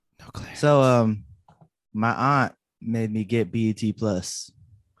So my aunt made me get BET Plus.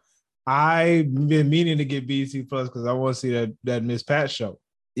 I've been meaning to get BET Plus because I want to see that Miss Pat show.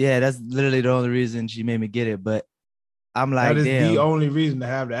 Yeah, that's literally the only reason she made me get it. But I'm like, that is damn. the only reason to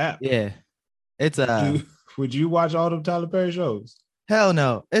have the app. Yeah, it's would you watch all them Tyler Perry shows? Hell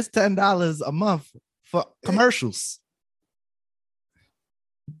no. It's $10 a month for commercials.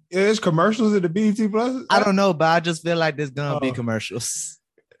 There's commercials in the BET Plus? I don't know, but I just feel like there's gonna be commercials.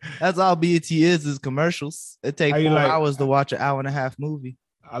 That's all BET is commercials. It takes 4 hours to watch an hour and a half movie.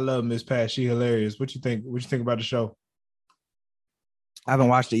 I love Miss Pat. She hilarious. What you think? What you think about the show? I haven't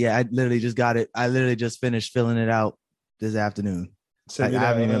watched it yet. I literally just got it. I literally just finished filling it out this afternoon. Send me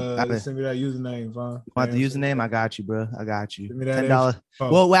that username, Vaughn. You want the username? I got you, bro. I got you. $10.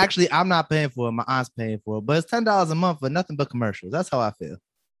 Well, actually, I'm not paying for it. My aunt's paying for it, but it's $10 a month for nothing but commercials. That's how I feel.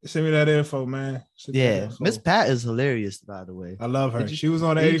 Send me that info, man. Miss Pat is hilarious, by the way. I love her. She was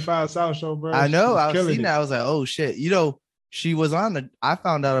on the 85 South show, bro. I know. I was seeing that. I was like, oh shit. You know, she was on I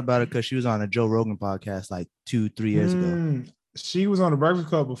found out about it because she was on a Joe Rogan podcast like 2-3 years ago. She was on the Breakfast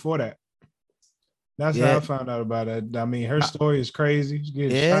Club before that. That's how I found out about it. I mean, her story is crazy. She's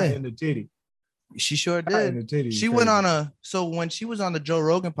getting shot in the titty. She sure did. She went on so when she was on the Joe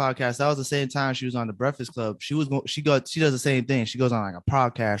Rogan podcast, that was the same time she was on the Breakfast Club. She does the same thing. She goes on like a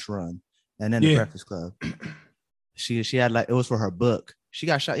podcast run and then the Breakfast Club. She had it was for her book. She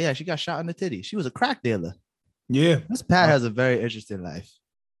got shot. Yeah, she got shot in the titty. She was a crack dealer. Yeah. Miss Pat has a very interesting life.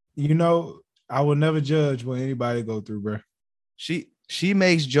 You know, I will never judge what anybody go through, bro. She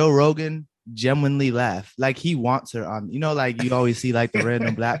makes Joe Rogan genuinely laugh. Like he wants her on, like you always see like the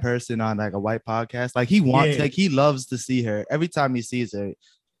random black person on like a white podcast. Like he wants, like he loves to see her. Every time he sees her,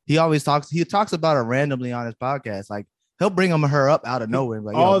 he talks about her randomly on his podcast. Like he'll bring her up out of nowhere.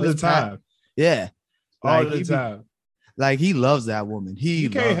 Like all the time. Yeah. All the time. Like he loves that woman. He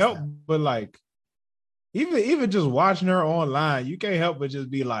can't help but like even just watching her online, you can't help but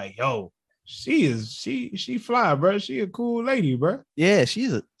just be like, yo, she fly, bro. She a cool lady, bro. Yeah,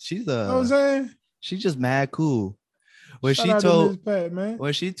 she's a you know what I'm saying? She's just mad cool. When she told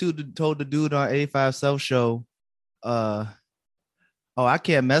the dude on 85 South show, I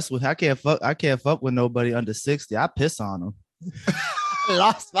can't fuck with nobody under 60. I piss on them. I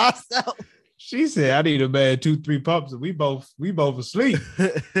lost myself. She said, I need a man 2-3 pumps, and we both asleep.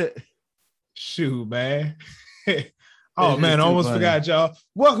 Shoot, man. Oh, man, I almost forgot, y'all.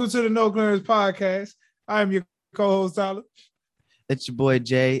 Welcome to the No Clearance Podcast. I'm your co-host, Tyler. It's your boy,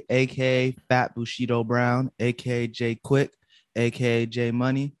 Jay, a.k.a. Fat Bushido Brown, a.k.a. Jay Quick, a.k.a. Jay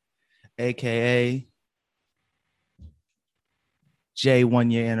Money, a.k.a. Jay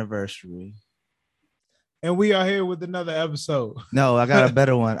 1 year anniversary. And we are here with another episode. No, I got a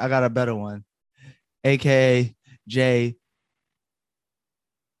better one. a.k.a. Jay.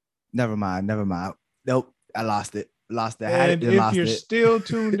 Never mind. Nope, I lost it. And if you're still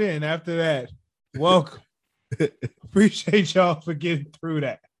tuned in after that, welcome. Appreciate y'all for getting through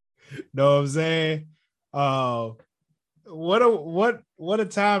that. Know what I'm saying? What a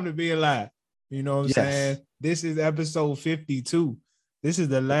time to be alive. You know what I'm saying? This is episode 52. This is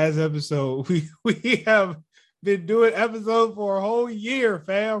the last episode. We have been doing episodes for a whole year,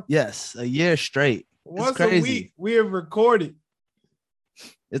 fam. Yes, a year straight. Once a week, we have recorded.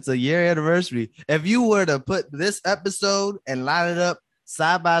 It's a year anniversary. If you were to put this episode and line it up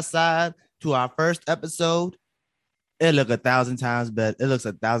side by side to our first episode, it looks 1,000 times better. It looks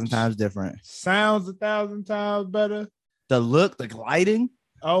 1,000 times different. Sounds 1,000 times better. The look, the lighting.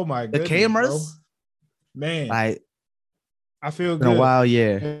 Oh my goodness, the cameras. Bro. Man, like I feel good. A wild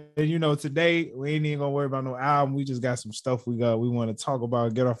year. And today we ain't even gonna worry about no album. We just got some stuff we want to talk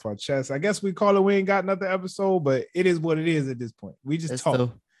about, get off our chest. I guess we call it we ain't got another episode, but it is what it is at this point. We just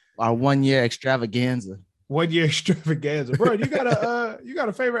talk. Our 1 year extravaganza. 1 year extravaganza, bro. You got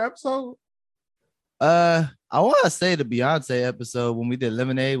a favorite episode? I want to say the Beyonce episode when we did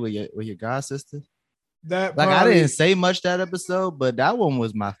Lemonade with your god sister. I didn't say much that episode, but that one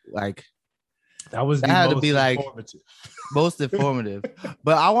was my that had to be like most informative.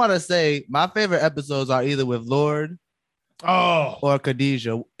 But I want to say my favorite episodes are either with Lord or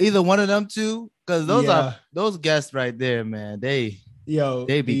Khadijah. Either one of them two, because those guests right there, man. They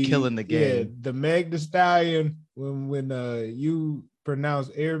be killing the game. Yeah, the Meg Thee Stallion when you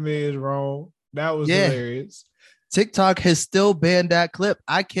pronounce Hermes wrong. That was hilarious. TikTok has still banned that clip.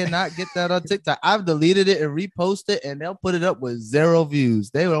 I cannot get that on TikTok. I've deleted it and reposted it, and they'll put it up with 0 views.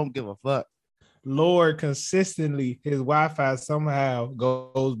 They don't give a fuck. Lord consistently, his Wi-Fi somehow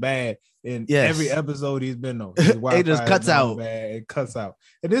goes bad in every episode he's been on. It just cuts out. It cuts out.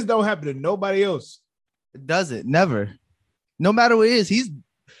 And this don't happen to nobody else. It doesn't. Never. No matter what it is,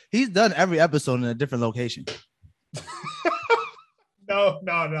 He's done every episode in a different location. No.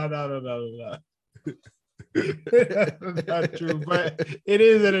 That's not true, but it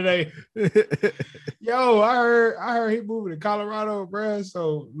is in a day. Yo, I heard he moving to Colorado, bro.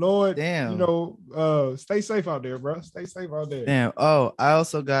 So Lord, Damn. Stay safe out there, bro. Stay safe out there. Damn. Oh, I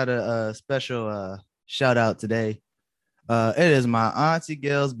also got a special shout out today. It is my auntie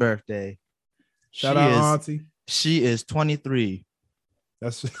Gail's birthday. Shout out, auntie. She is 23.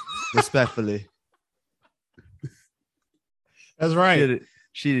 That's respectfully. That's right.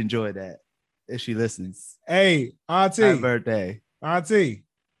 She'd enjoy that if she listens. Hey, auntie. Happy birthday. Auntie,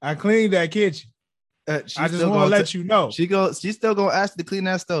 I cleaned that kitchen. I just want to let you know. She's still gonna ask to clean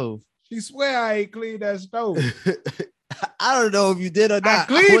that stove. She swear I ain't cleaned that stove. I don't know if you did or not. I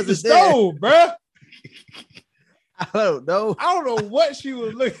cleaned the stove, bro. I don't know. I don't know what she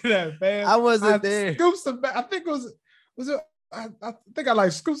was looking at, man. I wasn't there. Scooped some. I think it was it. I think I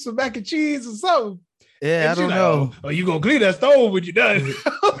like scooped some mac and cheese or something. Yeah, I don't know. Oh, you gonna clean that stove when you done?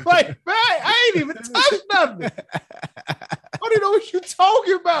 I'm like, man, I ain't even touched nothing. I don't even know what you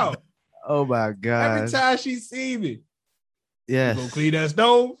talking about. Oh my god! Every time she see me, yeah, you gonna clean that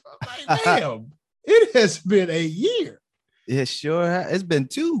stove? I'm like, damn, it has been a year. It sure has. It's been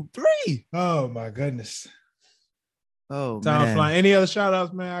 2, 3. Oh my goodness. Oh, time man. flying. Any other shout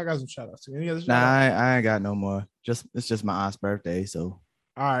outs, man? I got some shout outs too. Any other shout outs? I ain't got no more. It's just my aunt's birthday. So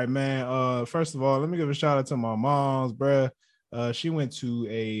all right, man. First of all, let me give a shout out to my mom's, bruh. She went to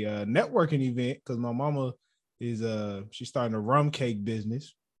a networking event because my mama is she's starting a rum cake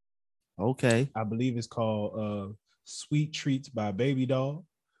business. Okay. I believe it's called Sweet Treats by Baby Doll.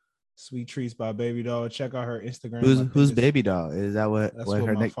 Sweet Treats by Baby Doll. Check out her Instagram. Who's Baby Doll? Is that what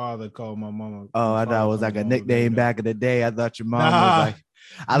her my father called my mama? Oh, I thought it was like a nickname back in the day. I thought your mom was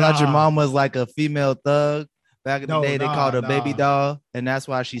like, thought your mom was like a female thug back in the day. They called her Baby Doll, and that's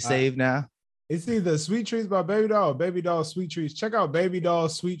why she's saved now. It's either Sweet Treats by Baby Doll or Baby Doll Sweet Treats. Check out Baby Doll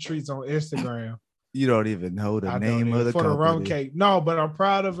Sweet Treats on Instagram. You don't even know the name of the company. For the rum cake. No, but I'm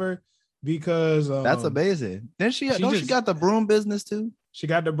proud of her because that's amazing. Then she got the broom business too. She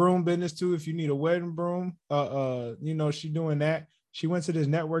got the broom business too. If you need a wedding broom, she doing that. She went to this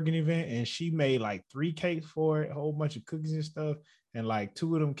networking event and she made like 3 cakes for it, a whole bunch of cookies and stuff, and like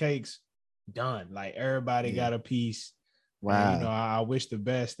 2 of them cakes done. Like everybody got a piece. Wow. And, I wish the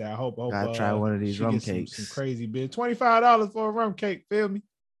best. I hope I'll try one of these rum cakes. Some crazy bit. $25 for a rum cake. Feel me?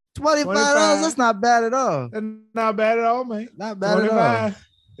 $25. That's not bad at all. That's not bad at all, man. Not bad 25. At all.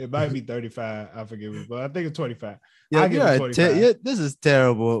 It might be 35. I forget it, but I think it's 25. Yeah, this is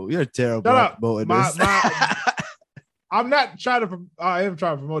terrible. You're terrible. Shut up. I'm not trying to. I am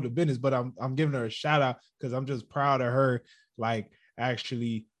trying to promote the business, but I'm giving her a shout out because I'm just proud of her. Like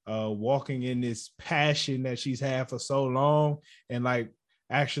actually walking in this passion that she's had for so long, and like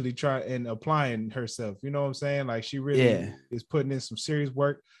actually trying and applying herself. You know what I'm saying? Like she really is putting in some serious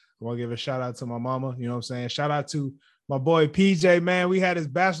work. I want to give a shout out to my mama. You know what I'm saying? Shout out to my boy PJ, man. We had his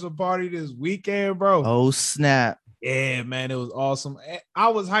bachelor party this weekend, bro. Oh, snap. Yeah, man. It was awesome. I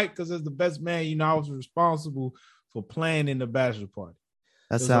was hyped because as the best man, I was responsible for planning the bachelor party.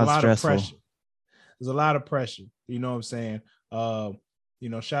 That sounds stressful. There's a lot of pressure. You know what I'm saying?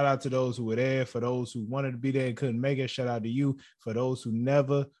 Shout out to those who were there. For those who wanted to be there and couldn't make it, shout out to you. For those who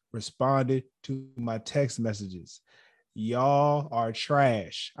never responded to my text messages, y'all are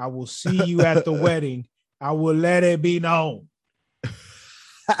trash. I will see you at the wedding. I will let it be known.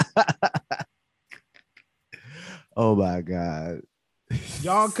 Oh my God.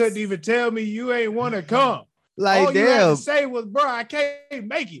 Y'all couldn't even tell me you ain't want to come. Like, all you had to say was, bro, I can't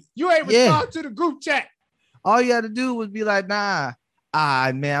make it. You ain't respond to the group chat. All you had to do was be like, nah,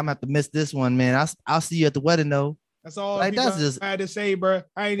 man, I'm gonna have to miss this one, man. I'll see you at the wedding though. That's all like, that's just, I had to say, bro.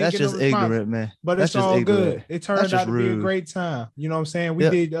 I ain't that's just ignorant, man. But that's it's all good. It turned out to be a great time. You know what I'm saying?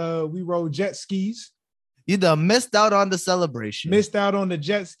 We rode jet skis. You done missed out on the celebration. Missed out on the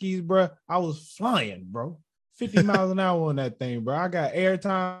jet skis, bro. I was flying, bro. 50 miles an hour on that thing, bro. I got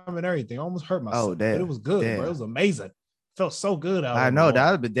airtime and everything. I almost hurt myself. Oh, damn. But it was good, bro. It was amazing. Felt so good out. I know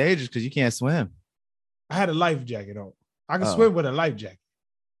that would be dangerous because you can't swim. I had a life jacket on. I can swim with a life jacket.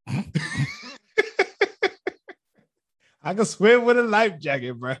 I can swim with a life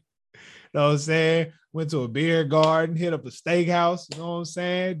jacket, bro. You know what I'm saying? Went to a beer garden, hit up a steakhouse. You know what I'm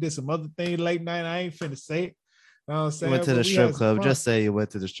saying? Did some other things late night. I ain't finna say it. You know what I'm saying? Went to the strip club. Just say you went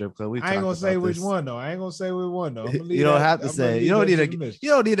to the strip club. I ain't gonna say which one though. You don't have to say. You don't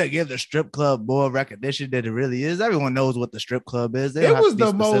need to give the strip club more recognition than it really is. Everyone knows what the strip club is. It was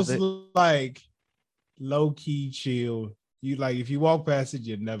the most like low key chill. You like if you walk past it,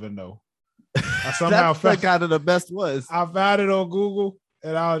 you'd never know. I somehow found kind of the best was. I found it on Google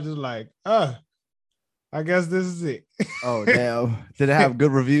and I was just like, I guess this is it. Oh damn! Did it have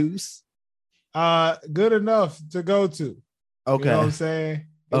good reviews? Good enough to go to. Okay. You know what I'm saying?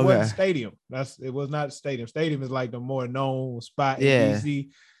 It Okay. wasn't Stadium. It was not Stadium. Stadium is like the more known spot in DC.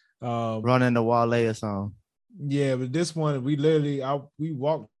 Running the Wale or something. Yeah, but this one we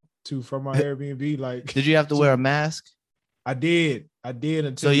walked to from our Airbnb. Like, did you have to wear a mask? I did.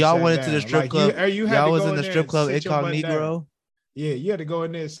 Until so y'all went into the strip club. You had y'all to was in the strip club incognito. Yeah, you had to go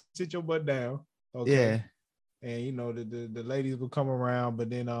in there, sit your butt down. Okay. Yeah. And you know the ladies would come around, but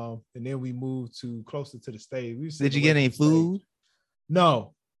then and then we moved to closer to the stage. Did you get any food?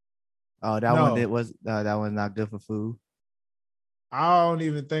 No. Oh, that one's not good for food. I don't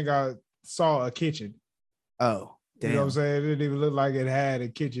even think I saw a kitchen. Oh, damn. You know what I'm saying? It didn't even look like it had a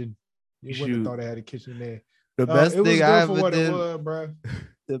kitchen. You wouldn't have thought it had a kitchen there. The best thing I ever did, bro.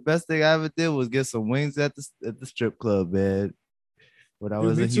 The best thing I ever did was get some wings at the strip club, man. When I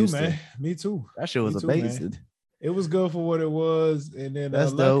was in Houston. Man. Me too. That shit was amazing. Man. It was good for what it was, and then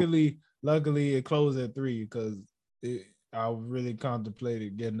luckily it closed at 3 because I really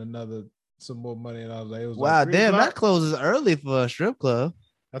contemplated getting some more money, and I was like, it was wow, like damn, that closes early for a strip club.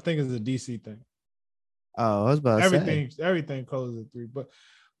 I think it's a DC thing. Oh, I was about to say everything closes at 3, but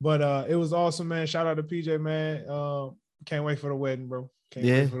it was awesome, man. Shout out to PJ, man. Can't wait for the wedding, bro. Can't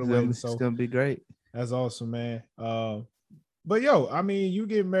wait for the wedding. So it's gonna be great. That's awesome, man. But yo, I mean, you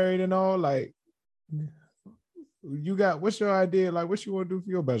get married and all, like, what's your idea? Like, what you want to do for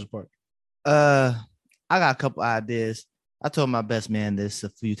your bachelor party? I got a couple ideas. I told my best man this a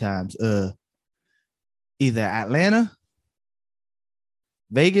few times. Either Atlanta,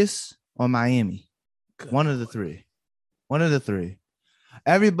 Vegas, or Miami. One of the three.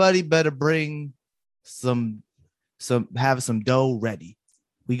 Everybody better bring have some dough ready.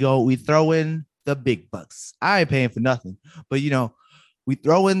 We throw in the big bucks. I ain't paying for nothing, but we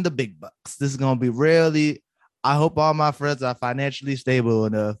throw in the big bucks. This is gonna be really. I hope all my friends are financially stable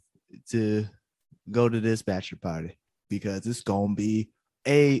enough to go to this bachelor party because it's gonna be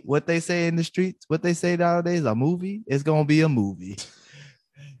what they say in the streets, what they say nowadays, a movie. It's gonna be a movie.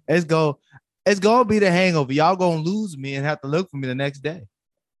 It's gonna be The Hangover. Y'all gonna lose me and have to look for me the next day.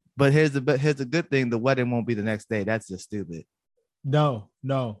 But here's a good thing: the wedding won't be the next day. That's just stupid. No.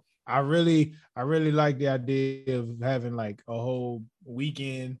 I really like the idea of having like a whole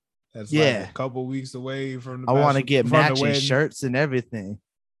weekend. That's like a couple weeks away from the. I want to get matching shirts and everything.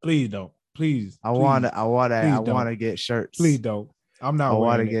 Please don't. Please. I want to get shirts. Please don't. I'm not. I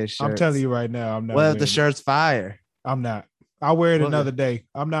want to get shirts. I'm telling you right now. I'm not. What if the shirt's fire? I'm not. I'll wear it another day.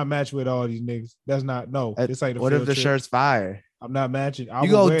 I'm not matching with all these niggas. That's not This ain't a what if the shirt's fire? I'm not matching. You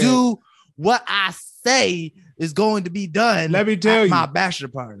go do what I say is going to be done. Let me tell you, my bachelor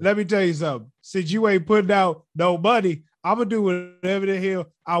party. Let me tell you something. Since you ain't putting out no money, I'm gonna do whatever the hell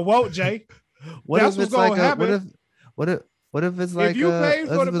I want, Jay. That's what's gonna happen. What if it's like if you paid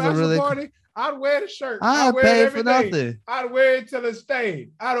for the bachelor party, I'd wear the shirt. I'd wear it every day. Nothing. I'd wear it till it's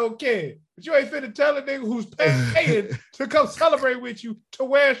stained. I don't care. But you ain't finna tell a nigga who's paying to come celebrate with you to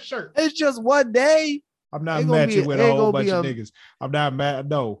wear a shirt. It's just one day. I'm not matching with a whole bunch of niggas. I'm not mad.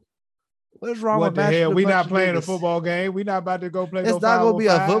 No. What's wrong with the hell? We not playing a football game. We not about to go play. It's not gonna be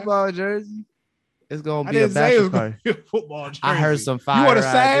a football jersey. It's gonna be a bachelor party. A football jersey. I heard some fire. You want a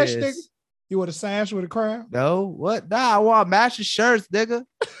sash, ideas. nigga? You want a sash with a crown? No, what? Nah, I want matching shirts, nigga.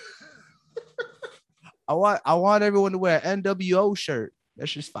 I want everyone to wear an NWO shirt.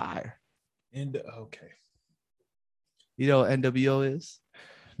 That's just fire. Okay. You know what NWO is?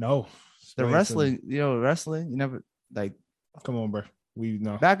 No. The wrestling, wrestling. You never like. Come on, bro. We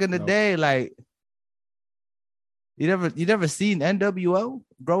know. Back in the day, like you never seen NWO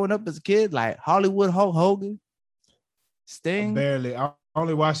growing up as a kid, like Hollywood Hulk Hogan, Sting. Barely. I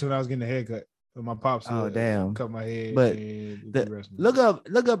only watched it when I was getting a haircut. My pops. Damn. Cut my head. But look up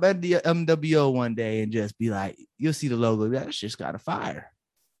MWO one day and just be like, you'll see the logo. That shit's got a fire.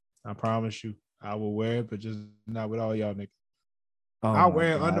 I promise you, I will wear it, but just not with all y'all niggas. Oh I'll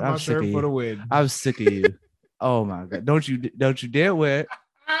wear it under my shirt for the wedding. I'm sick of you. Oh my god! Don't you dare wear it.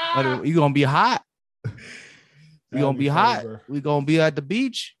 You're gonna be hot. You're gonna be hot. We're gonna be at the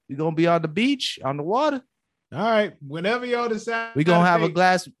beach. We're gonna be on the beach on the water. All right. Whenever y'all decide, we're gonna have a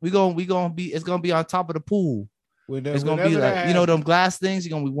glass. It's gonna be on top of the pool. It's gonna be like them glass things.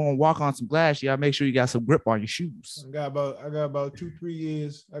 You're gonna walk on some glass. You gotta make sure you got some grip on your shoes. I got about 2-3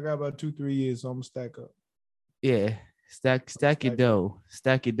 years. So I'm gonna stack up. Yeah. Stack your dough.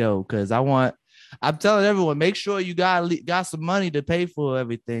 Stack your dough. Cause I'm telling everyone, make sure you got some money to pay for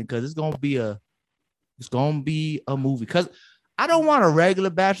everything. Cause it's gonna be a movie. Cause I don't want a regular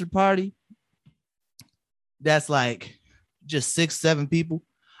bachelor party that's like just 6-7 people.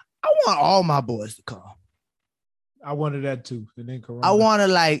 I want all my boys to come. I wanted that too. And then Corona. I want to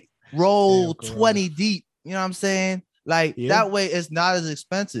like roll 20 deep. You know what I'm saying? Like that way it's not as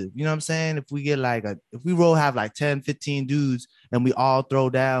expensive. You know what I'm saying? If we get like if we have like 10, 15 dudes and we all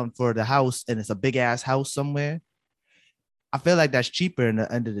throw down for the house and it's a big ass house somewhere, I feel like that's cheaper in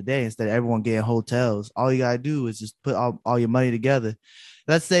the end of the day instead of everyone getting hotels. All you gotta do is just put all your money together.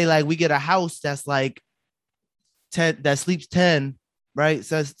 Let's say like we get a house that's like 10 that sleeps 10, right?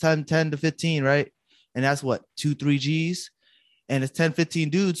 So that's 10 to 15, right? And that's what 2-3 G's, and it's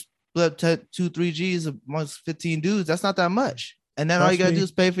 10-15 dudes. Split 2-3 G's amongst 15 dudes. That's not that much. And then all you gotta do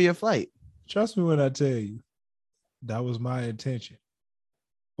is pay for your flight. Trust me when I tell you, that was my intention.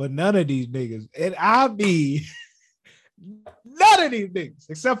 But none of these niggas, and I mean, none of these niggas,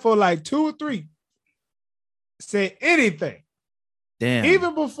 except for like 2 or 3, said anything. Damn.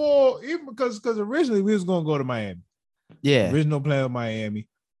 Even because originally we was gonna go to Miami. Yeah. Original plan of Miami,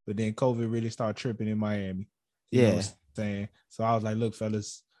 but then COVID really started tripping in Miami. You know what I'm saying? So I was like, look,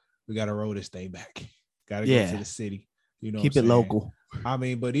 fellas, we gotta roll this thing back. Gotta go to the city. You know, keep it local. I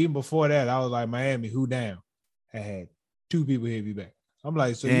mean, but even before that, I was like, Miami, who down? I had 2 people hit me back. I'm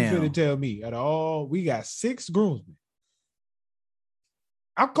like, so you finna tell me out of all we got 6 groomsmen.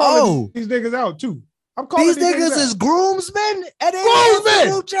 I'm calling these niggas out too. I'm calling these niggas is groomsmen and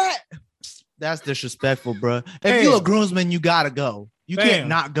groomsmen. That's disrespectful, bro. If you a groomsman, you gotta go. You can't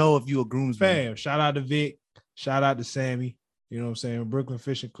not go if you a groomsman. Fam, shout out to Vic. Shout out to Sammy. You know what I'm saying? Brooklyn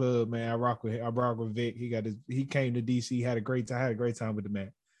Fishing Club, man. I rock with Vic. He came to DC, had a great time with the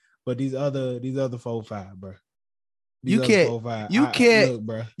man. But these other 4-5, bro. We got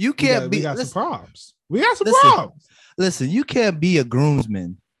some problems. We got some problems. Listen, you can't be a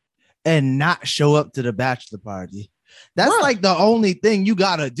groomsman and not show up to the bachelor party. That's like the only thing you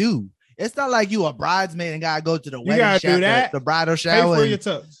gotta do. It's not like you a bridesmaid and gotta go to the wedding shower, the bridal shower. Pay for your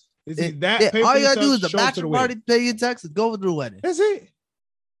tux. All you gotta do is the bachelor party, pay your taxes, go to the wedding. That's it.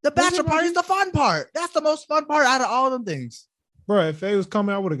 The bachelor party is the fun part. That's the most fun part out of all them things. Bro, if they was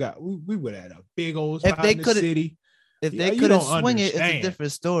coming, I would have got. We would have had a big old spot in the city. If they couldn't swing it, it's a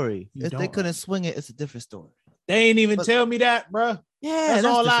different story. If they couldn't swing it, it's a different story. They ain't even tell me that, bro. Yeah, that's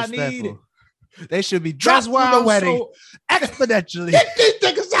all I need. They should be dropped from the wedding exponentially. Get these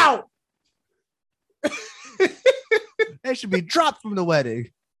niggas out. They should be dropped from the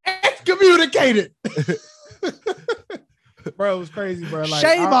wedding. Excommunicated. Bro, it was crazy, bro. Like,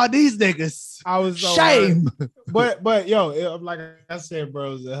 shame on these niggas. I was so shame. But yo, like I said, bro,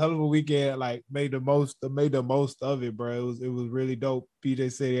 it was a hell of a weekend. Like made the most of it, bro. It was really dope.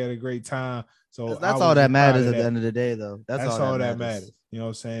 PJ said he had a great time. So that's all that matters at the end of the day, though. That's all that matters. You know what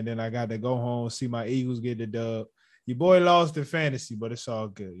I'm saying? Then I got to go home, see my Eagles get the dub. Your boy lost in fantasy, but it's all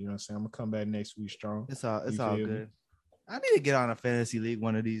good. You know what I'm saying? I'm gonna come back next week strong. It's all good. I need to get on a fantasy league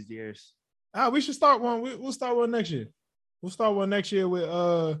one of these years. We should start one. We'll start one next year. We'll start one next year with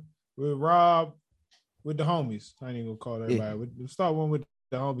Rob, with the homies. I ain't even gonna call everybody. We'll start one with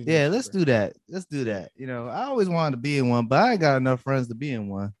the homies. Yeah, let's do that. Let's do that. You know, I always wanted to be in one, but I ain't got enough friends to be in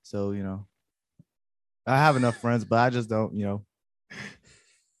one. So, you know, I have enough friends, but I just don't, you know.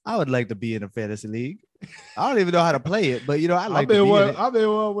 I would like to be in a fantasy league. I don't even know how to play it, but you know, I've been one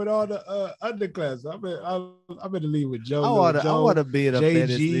with all the underclass. I've been in the league with Joe. I want to be in a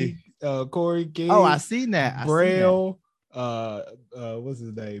fantasy league. Corey King. Oh, I seen that. Braille. What's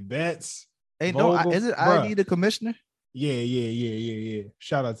his name? Betts. Hey, no, is it ID the commissioner? Yeah.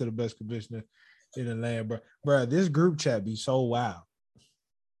 Shout out to the best commissioner in the land, bro. Bro, this group chat be so wild.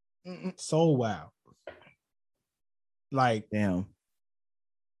 So wild. Like, damn.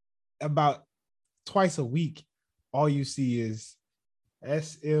 About twice a week, all you see is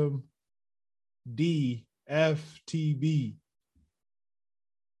SMDFTB.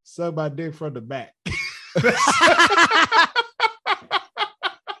 Suck my dick from the back.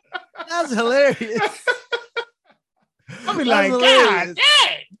 That's hilarious. I be like, God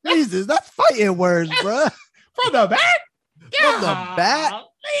dang. Jesus, that's fighting words, bro. From the back? From the back?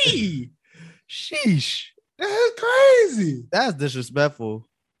 Sheesh. That's crazy. That's disrespectful.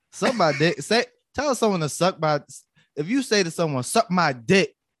 Suck my dick. Tell someone to suck my. If you say to someone, suck my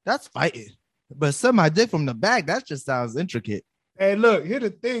dick, that's fighting. But suck my dick from the back, that just sounds intricate. Hey, look, here's the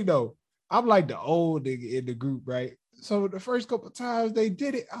thing though. I'm like the old nigga in the group, right? So the first couple of times they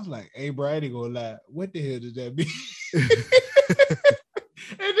did it, I was like, hey, bro, I ain't gonna lie. What the hell does that mean? And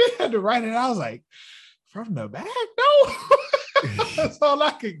then I had to write it. I was like, from the back? No. That's all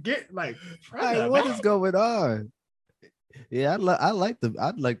I could get. Like what is going on? Yeah, I'd like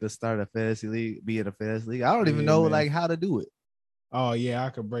to start a fantasy league, be in a fantasy league. I don't even know like how to do it. Oh yeah, I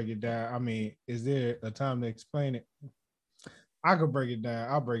could break it down. I mean, is there a time to explain it? I could break it down.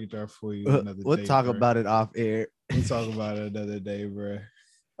 I'll break it down for you another we'll day. Talk about it off air. We'll talk about it another day, bro.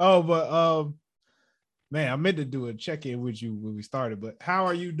 Oh, but man, I meant to do a check-in with you when we started, but how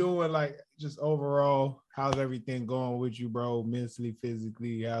are you doing? Like, just overall, how's everything going with you, bro? Mentally,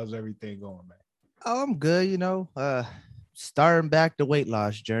 physically, how's everything going, man? Oh, I'm good, starting back the weight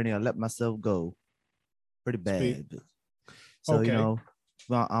loss journey. I let myself go pretty bad. So, okay.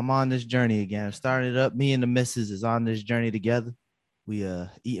 I'm on this journey again. I'm starting it up. Me and the missus is on this journey together. We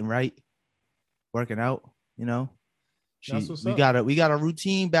eating right, working out, we got a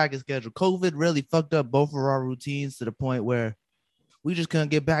routine back in schedule. COVID really fucked up both of our routines to the point where we just couldn't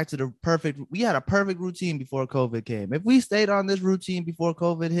get back to we had a perfect routine before COVID came. If we stayed on this routine before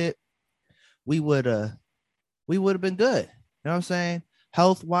COVID hit, we would have been good. You know what I'm saying?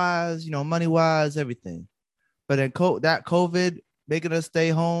 Health wise, money wise, everything. But then that COVID making us stay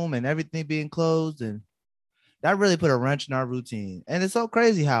home and everything being closed, and that really put a wrench in our routine. And it's so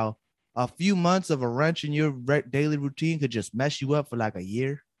crazy how a few months of a wrench in your daily routine could just mess you up for like a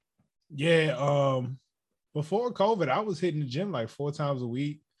year. Yeah. Before COVID, I was hitting the gym like 4 times a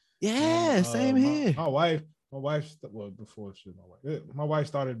week. Yeah, and, same here. My wife, before she was my wife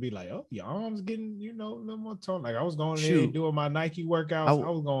started to be like, "Oh, your arms getting, a little more tone." Like I was going there doing my Nike workouts. I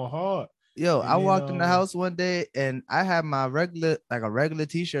was going hard. I walked in the house one day and I had my regular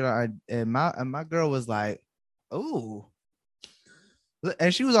t-shirt on, and my girl was like, "Oh."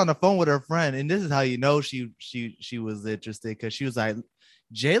 And she was on the phone with her friend, and this is how you know she was interested, because she was like,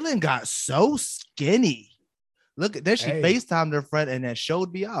 "Jalen got so skinny." Look, then she FaceTimed her friend and then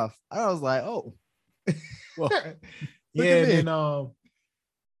showed me off. I was like, "Oh, well, yeah." Then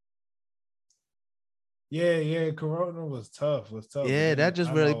yeah. Corona was tough. Yeah, that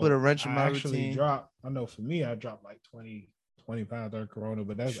just really put a wrench in my routine. I know for me, I dropped like 20 pounds during Corona,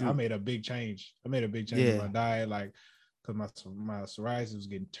 but I made a big change. In my diet, like, because my psoriasis was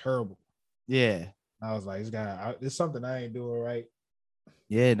getting terrible. Yeah. I was like, it's something I ain't doing right.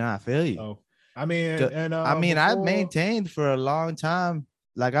 Yeah, I feel you. So, I mean, I maintained for a long time.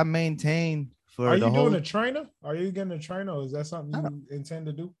 Like I maintained for Are you doing a trainer? Are you getting a trainer? Or is that something you intend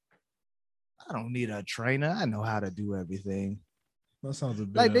to do? I don't need a trainer. I know how to do everything. That sounds a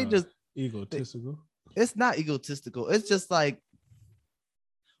bit like they just egotistical. It's not egotistical. It's just like,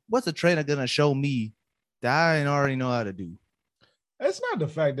 what's a trainer gonna show me that I already know how to do? It's not the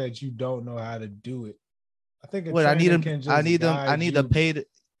fact that you don't know how to do it. I think I need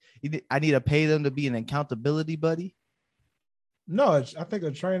to pay them to be an accountability buddy. No, I think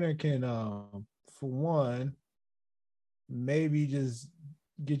a trainer can, for one, maybe just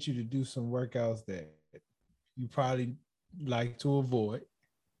get you to do some workouts that you probably like to avoid.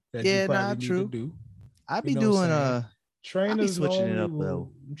 That you probably need to do. I be doing trainers switching it up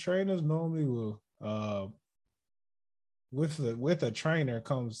though. Trainers normally will with a trainer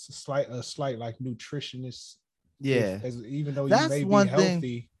comes a slight like nutritionist. Yeah. Even though you may be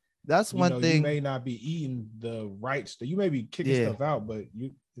healthy. That's one thing. You may not be eating the right stuff. You may be kicking stuff out, but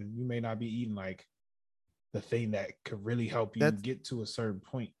you may not be eating like the thing that could really help you get to a certain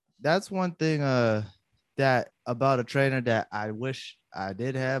point. That's one thing that about a trainer that I wish I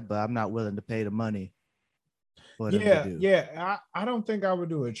did have, but I'm not willing to pay the money for them to do. Yeah. I don't think I would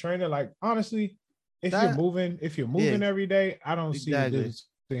do a trainer. Like, honestly, if you're moving every day, I don't see the difference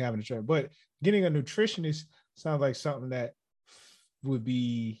between having a trainer. But getting a nutritionist sounds like something that would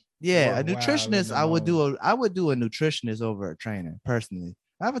be a nutritionist. I would do a nutritionist over a trainer personally.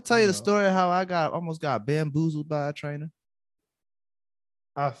 I ever tell you the story of how I almost got bamboozled by a trainer?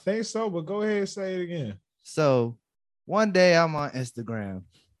 I think so, but go ahead and say it again. So one day I'm on Instagram,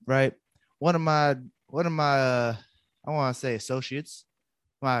 right? One of my I want to say associates,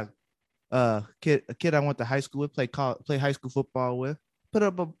 my kid I went to high school with, play high school football with, put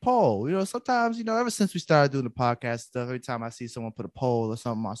up a poll. Sometimes, ever since we started doing the podcast stuff, every time I see someone put a poll or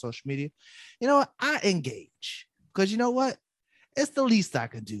something on social media, I engage, because you know what? It's the least I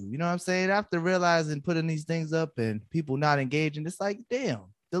could do. You know what I'm saying? After realizing putting these things up and people not engaging, it's like, damn,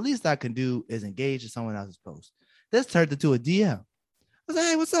 the least I can do is engage in someone else's post. This turned into a DM. I was like,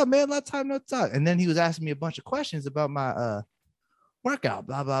 "Hey, what's up, man? Last time no talk." And then he was asking me a bunch of questions about my workout,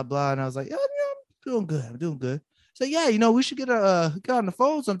 blah, blah, blah. And I was like, "Yeah, I'm doing good. So yeah, we should get on the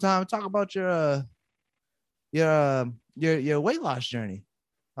phone sometime and talk about your weight loss journey."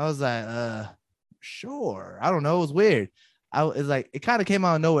 I was like, sure. I don't know. It was weird. It's like, it kind of came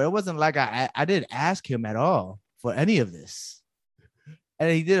out of nowhere. It wasn't like I didn't ask him at all for any of this. And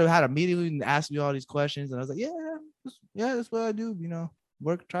he had a meeting and asked me all these questions. And I was like, yeah, that's what I do.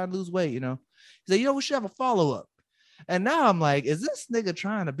 Work, trying to lose weight, He said, we should have a follow-up. And now I'm like, is this nigga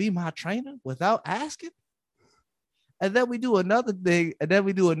trying to be my trainer without asking? And then we do another thing, and then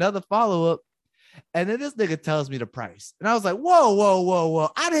we do another follow-up. And then this nigga tells me the price. And I was like, whoa, whoa, whoa, whoa.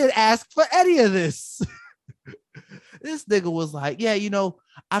 I didn't ask for any of this. This nigga was like, yeah, you know,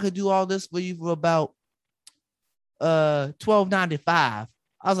 I could do all this for you for about $12.95. I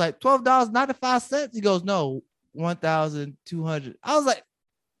was like, $12.95. He goes, no, 1,200. I was like,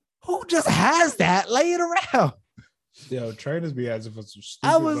 who just has that laying around? Yo, trainers be asking for some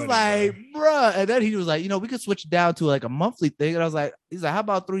stupid I was money, like, bruh. And then he was like, you know, we could switch down to like a monthly thing. And I was like, he's like, how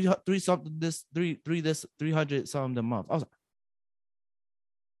about three something this, three this, 300 something a month?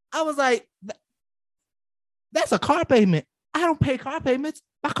 I was like, that's a car payment. I don't pay car payments.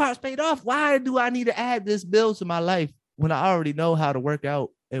 My car's paid off. Why do I need to add this bill to my life when I already know how to work out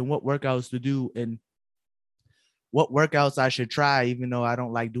and what workouts to do and what workouts I should try, even though I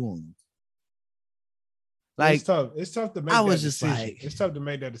don't like doing them? Like, it's tough. It's tough to make I that was just decision. like, it's tough to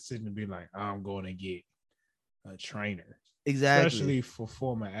make that decision to be like, I'm going to get a trainer. Exactly. Especially for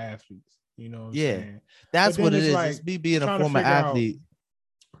former athletes. You know what I'm yeah. saying? That's what it is. Like, it's me being a former athlete.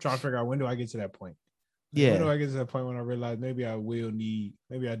 I'm trying to figure out, when do I get to that point? Like, yeah. when do I get to that point when I realize maybe I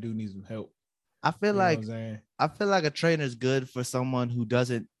do need some help? I feel like a trainer is good for someone who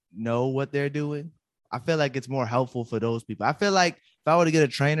doesn't know what they're doing. I feel like it's more helpful for those people. I feel like if I were to get a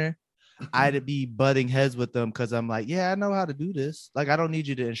trainer, I'd be butting heads with them because I'm like, yeah, I know how to do this. Like, I don't need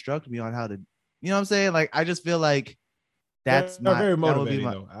you to instruct me on how to, you know what I'm saying? Like, I just feel like that's very motivating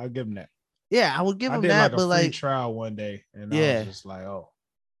though. I'll give them that. Yeah, I would give them that. I did but like a free like trial one day, and I was just like, oh,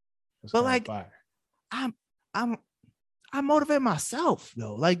 but like, fire. I motivate myself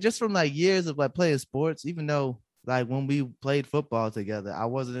though. Like, just from like years of like playing sports, even though like when we played football together, I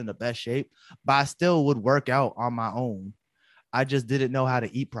wasn't in the best shape, but I still would work out on my own. I just didn't know how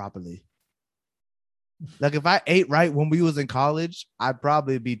to eat properly. Like, if I ate right when we was in college, I'd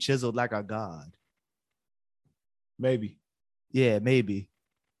probably be chiseled like a god. Maybe. Yeah, maybe.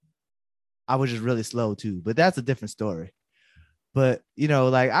 I was just really slow too, but that's a different story. But, you know,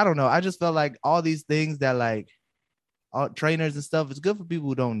 like, I don't know. I just felt like all these things that like all trainers and stuff, it's good for people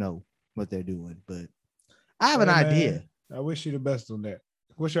who don't know what they're doing. But I have an idea. I wish you the best on that.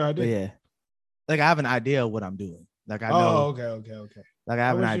 What's your idea? But yeah. Like, I have an idea of what I'm doing. Like, I know. Oh, okay. Like, I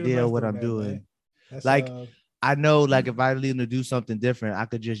have an idea of what I'm doing. Like, I know, like, if I need to do something different, I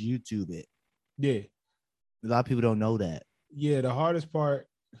could just YouTube it. Yeah. A lot of people don't know that. Yeah, the hardest part,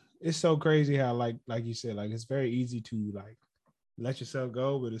 it's so crazy how, like you said, like, it's very easy to, like, let yourself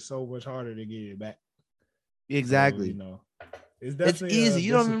go, but it's so much harder to get it back. Exactly. So, you know, it's easy.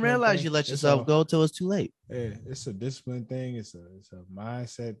 You don't even realize you let yourself go till it's too late. Yeah, it's a discipline thing. It's a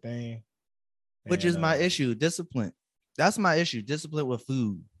mindset thing. Which is my issue. Discipline. That's my issue. Discipline with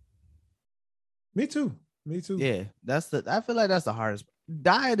food. Me too. Yeah, I feel like that's the hardest.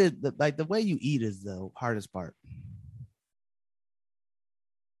 Diet is like the way you eat is the hardest part.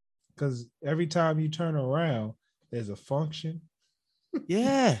 Because every time you turn around, there's a function.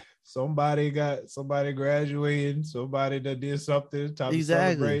 Yeah. somebody graduating, somebody that did something, time to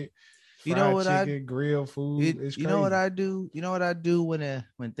celebrate. You know what chicken, grill food. You know what I do? You know what I do when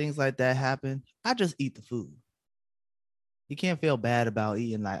things like that happen? I just eat the food. You can't feel bad about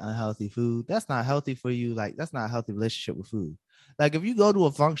eating like unhealthy food. That's not healthy for you. Like, that's not a healthy relationship with food. Like, if you go to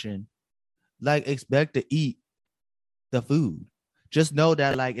a function, like, expect to eat the food. Just know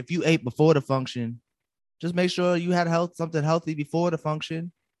that, like, if you ate before the function, just make sure you had something healthy before the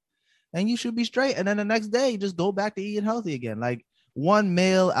function, and you should be straight. And then the next day, just go back to eating healthy again. Like, one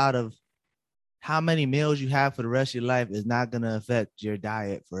meal out of how many meals you have for the rest of your life is not going to affect your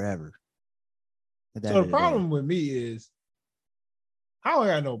diet forever. So the problem with me is, I don't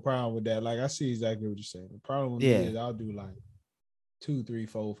got no problem with that. Like, I see exactly what you're saying. The problem with me is I'll do like 2, 3,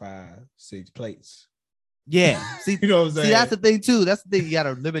 4, 5, 6 plates. Yeah. See, you know what I'm saying? See, that's the thing too. That's the thing. You got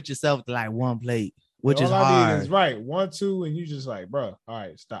to limit yourself to like one plate, which is hard. All I need is 1, 2, and you just like, bro, all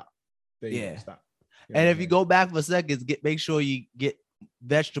right, stop. There you go, stop. You know, and if you go back for seconds, make sure you get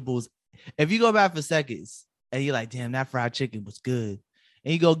vegetables. If you go back for seconds and you're like, damn, that fried chicken was good,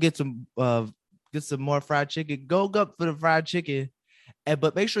 and you go get some more fried chicken, go up for the fried chicken.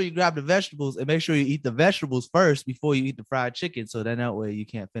 But make sure you grab the vegetables and make sure you eat the vegetables first before you eat the fried chicken. So then that way you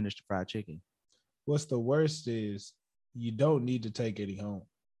can't finish the fried chicken. What's the worst is you don't need to take any home.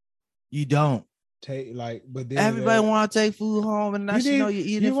 You don't take but then everybody want to take food home and you know you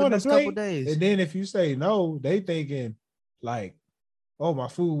eat it for the next couple days. And then if you say no, they thinking like, oh, my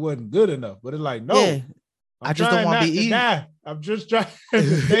food wasn't good enough. But it's like, no, yeah. I just don't want to be eating. I'm just trying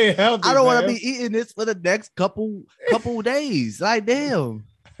to stay healthy. I don't want to be eating this for the next couple days. Like, damn.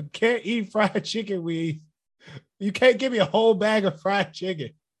 I can't eat fried chicken. You can't give me a whole bag of fried chicken.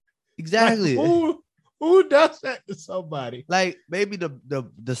 Exactly. Like, Who does that to somebody? Like maybe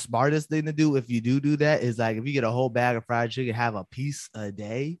the smartest thing to do if you do that is like if you get a whole bag of fried chicken, have a piece a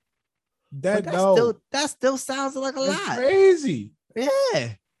day. But that still sounds like a lot. Crazy.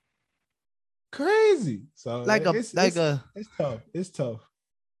 Yeah. Crazy. So it's tough. It's tough.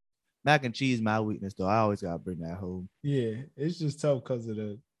 Mac and cheese, my weakness though. I always gotta bring that home. Yeah, it's just tough because of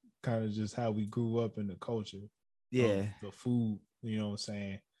the kind of just how we grew up in the culture. Yeah, the food. You know what I'm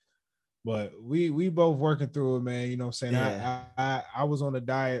saying. But we both working through it, man. You know what I'm saying. Yeah. I was on a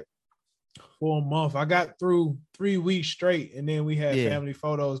diet for a month. I got through 3 weeks straight, and then we had family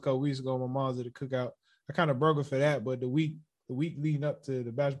photos a couple weeks ago. My mom's at the cookout. I kind of broke it for that, but the week leading up to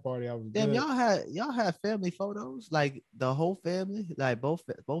the bachelor party, I was damn. Good. Y'all had family photos, like the whole family, like both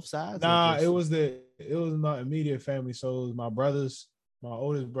sides. Nah, it was my immediate family. So it was my brothers, my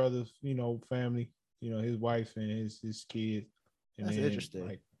oldest brother's, family, his wife and his kids. And that's interesting.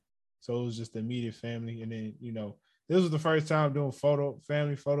 Like, so it was just the immediate family, and then this was the first time doing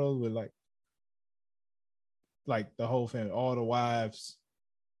family photos with like the whole family, all the wives,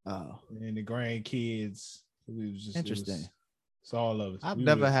 and the grandkids. It was just interesting. It's all of us. I've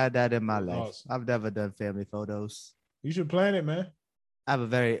never had that in my life. Awesome. I've never done family photos. You should plan it, man. I have a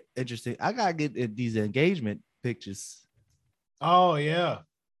very interesting. I gotta get these engagement pictures. Oh yeah.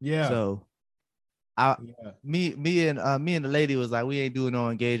 So, me and the lady was like, we ain't doing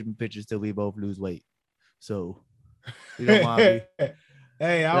no engagement pictures till we both lose weight. So we don't want to be.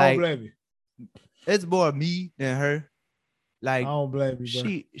 Hey, I don't blame you. It's more me than her. Like I don't blame you,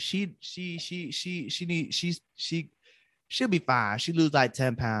 bro. She'll be fine. She lose like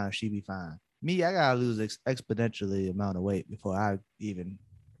 10 pounds, she'll be fine. Me, I gotta lose exponentially amount of weight before I even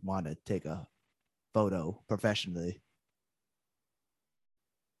want to take a photo professionally.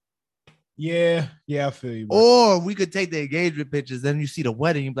 Yeah, I feel you, bro. Or we could take the engagement pictures, then you see the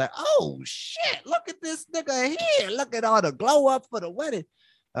wedding, you'd be like, oh shit, look at this nigga here. Look at all the glow up for the wedding.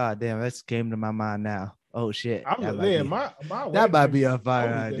 Oh, damn, that came to my mind now. Oh shit. That might be a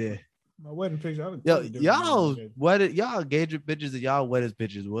fire idea. My wedding picture. Y'all engagement pictures and y'all wedding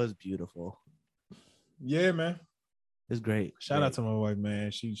pictures was beautiful. Yeah, man. It's great. Shout out to my wife,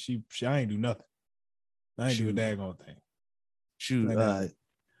 man. She I ain't do nothing. I ain't do a daggone thing. Shoot.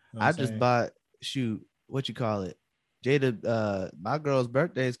 I just bought what you call it? Jada, my girl's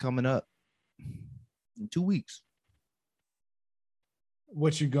birthday is coming up in 2 weeks.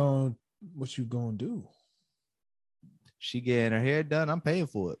 What you gonna do? She getting her hair done. I'm paying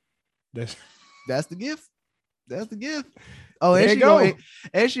for it. That's the gift. That's the gift. Oh, and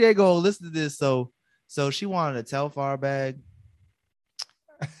she ain't gonna listen to this. So she wanted a Telfar bag.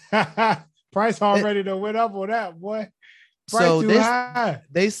 Price already done went up on that, boy. Price so too high.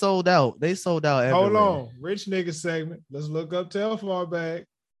 They sold out. Everywhere. Hold on, rich nigga segment. Let's look up Telfar bag.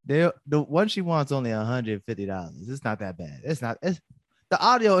 The one she wants only $150. It's not that bad. It's the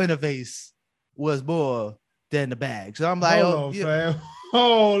audio interface was more than the bag. So I'm like,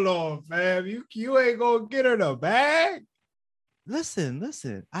 Hold on, fam. You ain't gonna get her the bag.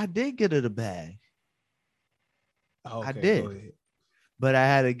 Listen. I did get her the bag. Okay, I did, but I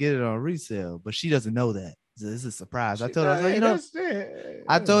had to get it on resale. But she doesn't know that. So this is a surprise. I told her,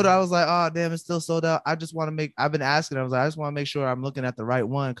 I told her, I was like, oh damn, it's still sold out. I just want to make. I've been asking. I was like, I just want to make sure I'm looking at the right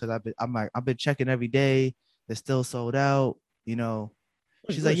one because I've been checking every day. It's still sold out.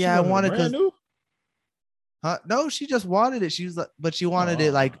 She's like, yeah, I want it because. Huh? No, she just wanted it. She was like, but she wanted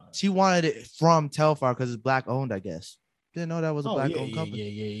it like she wanted it from Telfar because it's black owned, I guess. Didn't know that was a black owned company.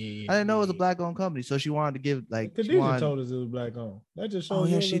 Yeah. I didn't know it was a black owned company, so she wanted to give like. Khadijah told us it was black owned. That just shows. Oh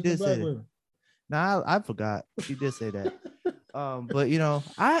yeah, she did say that. Nah, I forgot. She did say that. But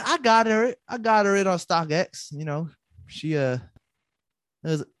I got her it on StockX. She it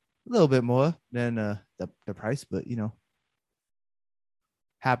was a little bit more than the price, but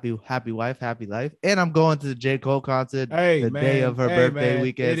happy wife, happy life. And I'm going to the J. Cole concert the day of her birthday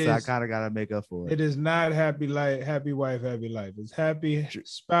weekend, so I kind of got to make up for it. It is not happy life, happy wife, happy life. It's happy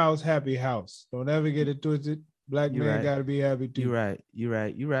spouse, happy house. Don't ever get it twisted. Black man got to be happy too. You're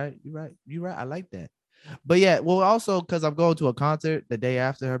right. I like that. But yeah, well, also because I'm going to a concert the day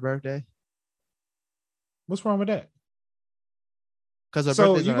after her birthday. What's wrong with that? Because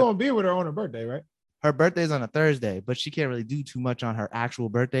you're going to be with her on her birthday, right? Her birthday's on a Thursday, but she can't really do too much on her actual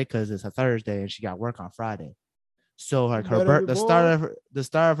birthday because it's a Thursday and she got work on Friday. So like the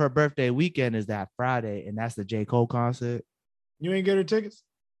start of her birthday weekend is that Friday, and that's the J. Cole concert. You ain't get her tickets?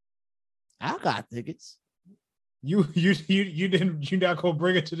 I got tickets. You not gonna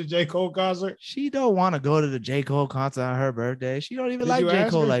bring her to the J. Cole concert? She don't want to go to the J. Cole concert on her birthday. She don't even like J.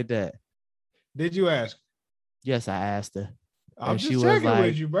 Cole like that. Did you ask? Yes, I asked her. I'm just checking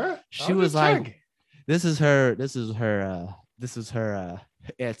with you, bro. She was like, This is her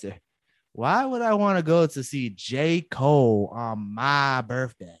answer. Why would I want to go to see J. Cole on my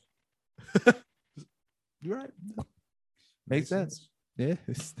birthday? You're right. Makes sense. Yeah.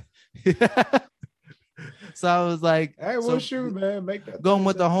 So I was like, hey, well, shoot, man, make that going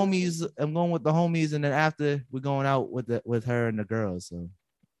with the homies. I'm going with the homies, and then after we're going out with her and the girls. So,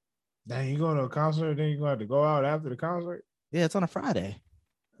 dang, you going to a concert? Then you gonna have to go out after the concert? Yeah, it's on a Friday.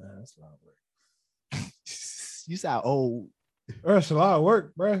 That's a lot of work. You sound old. That's a lot of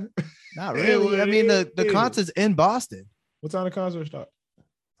work, bro. Not really. I mean, the concert's in Boston. What time the concert start?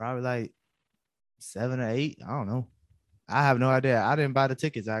 Probably like 7 or 8. I don't know. I have no idea. I didn't buy the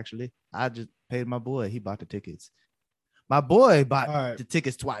tickets, actually. I just paid my boy. He bought the tickets. My boy bought the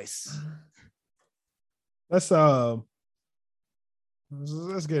tickets twice. Let's get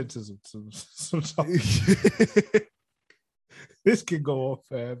into some talk. This can go on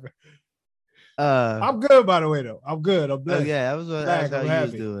forever. I'm good, by the way, though. I'm good. I'm blessed. Oh, yeah, that's how you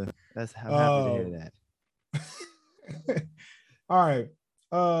was doing. I'm happy to hear that. All right.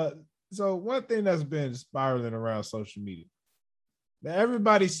 So one thing that's been spiraling around social media that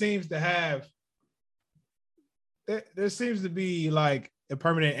everybody seems to have, there seems to be like a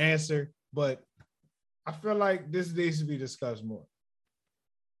permanent answer, but I feel like this needs to be discussed more.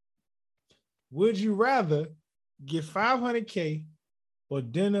 Would you rather get $500K or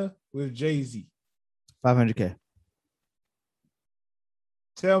dinner with Jay-Z? $500K.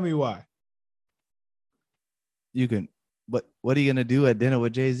 Tell me why. You can. What are you gonna do at dinner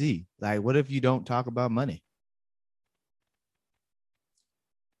with Jay-Z? Like, what if you don't talk about money?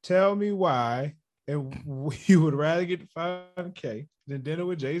 Tell me why, and you would rather get $500K than dinner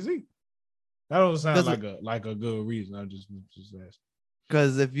with Jay-Z. That don't sound like a good reason. I'm just asking.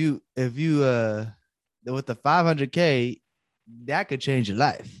 Because if you with the $500K, that could change your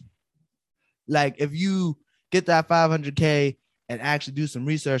life. Like if you get that $500K and actually do some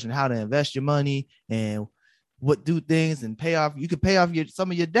research on how to invest your money and what do things and pay off, you could pay off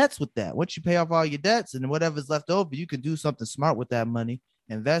some of your debts with that. Once you pay off all your debts and whatever's left over, you can do something smart with that money,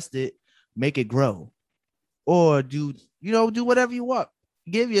 invest it, make it grow, or do whatever you want.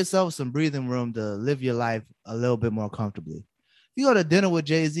 Give yourself some breathing room to live your life a little bit more comfortably. If you go to dinner with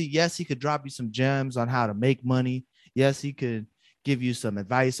Jay-Z, yes, he could drop you some gems on how to make money. Yes, he could give you some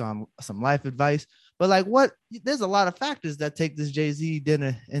advice on some life advice. But there's a lot of factors that take this Jay-Z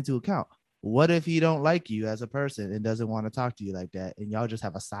dinner into account. What if he don't like you as a person and doesn't want to talk to you like that, and y'all just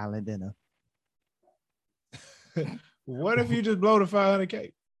have a silent dinner? What if you just blow the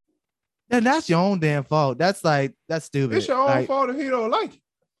 $500K? Then that's your own damn fault. That's stupid. It's your own fault if he don't like it.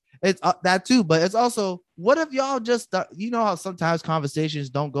 It's that too, but it's also, what if y'all just, how sometimes conversations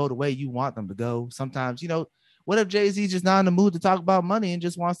don't go the way you want them to go? Sometimes, what if Jay-Z just not in the mood to talk about money and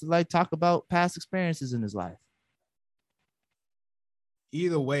just wants to talk about past experiences in his life?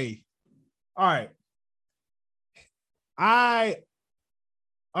 Either way. All right. I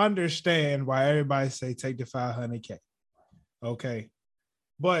understand why everybody say take the $500K. Okay.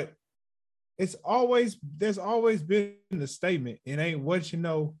 But there's always been the statement, it ain't what you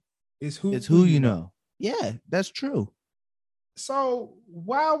know, it's who you know. Yeah, that's true. So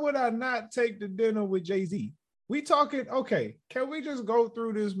why would I not take the dinner with Jay-Z? We talking, okay, can we just go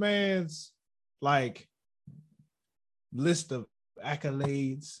through this man's list of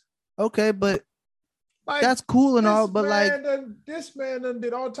accolades? Okay, but that's cool and all, but this man done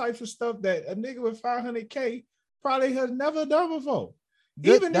did all types of stuff that a nigga with $500K probably has never done before.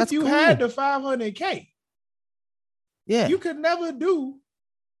 Good, even if you had the $500K, yeah, you could never do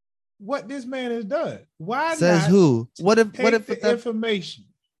what this man has done. Why says not? Who? What if the information?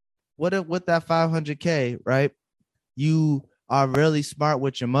 What if with that $500K, right? You are really smart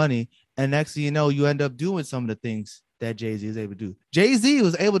with your money, and next thing you know, you end up doing some of the things that Jay-Z is able to do. Jay-Z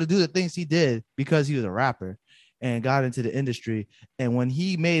was able to do the things he did because he was a rapper and got into the industry. And when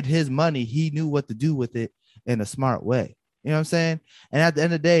he made his money, he knew what to do with it in a smart way. You know what I'm saying? And at the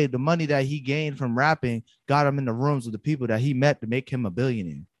end of the day, the money that he gained from rapping got him in the rooms with the people that he met to make him a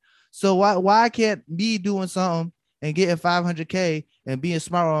billionaire. So why can't me doing something and getting $500K and being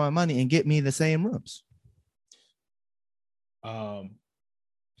smart on my money and get me in the same rooms?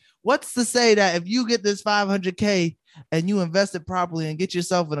 What's to say that if you get this $500K and you invest it properly and get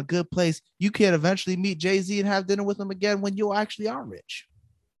yourself in a good place, you can eventually meet Jay-Z and have dinner with him again when you actually are rich?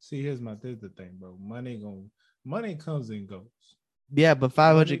 See, here's the thing, bro. Money comes and goes. Yeah, but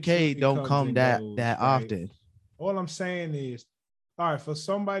 $500K don't come that right? often. All I'm saying is, all right, for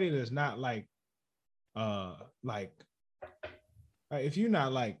somebody that's not if you're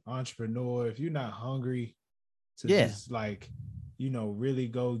not entrepreneur, if you're not hungry to just really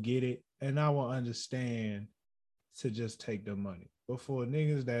go get it and I will understand to just take the money. But for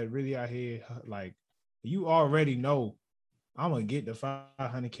niggas that really out here, like, you already know I'm gonna get the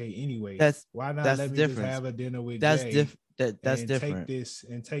 500K anyway. Why not let me just have a dinner with Jay? That's different.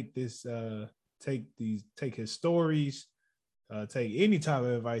 Take his stories, take any type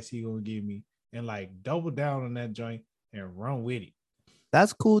of advice he gonna give me, and like double down on that joint and run with it.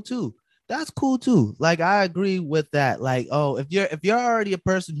 That's cool too. Like, I agree with that. Like, oh, if you're already a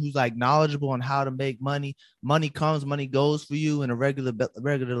person who's like knowledgeable on how to make money, money comes, money goes for you in a regular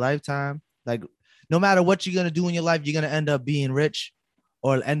lifetime. Like, no matter what you're gonna do in your life, you're gonna end up being rich,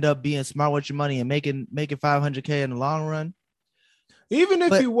 or end up being smart with your money and making 500K in the long run. Even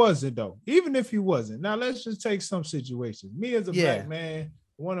if he wasn't, though. Even if he wasn't. Now let's just take some situations. Me as a black man,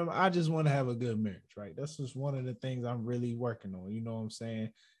 I just want to have a good marriage, right? That's just one of the things I'm really working on. You know what I'm saying?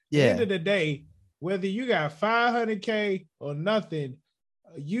 Yeah. At the end of the day, whether you got 500K or nothing,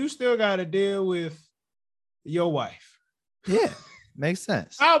 you still got to deal with your wife. Yeah, makes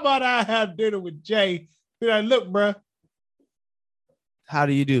sense. How about I have dinner with Jay? Be like, look, bro. How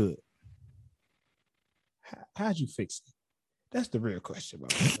do you do it? How'd you fix it? That's the real question, bro.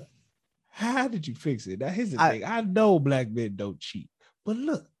 How did you fix it? Now, here's the thing. I know black men don't cheat, but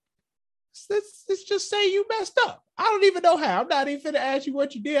look, let's just say you messed up. I don't even know how. I'm not even finna ask you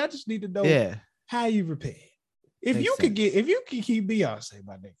what you did. I just need to know how you repaired. If you could keep Beyonce,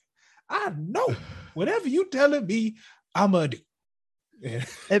 my nigga, I know whatever you telling me, I'm gonna do.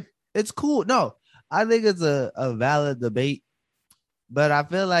 It's cool. No, I think it's a valid debate, but I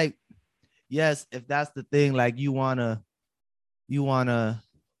feel like, yes, if that's the thing, like you wanna.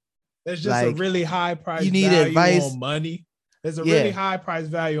 There's just a really high price you need value advice on money. There's a really high price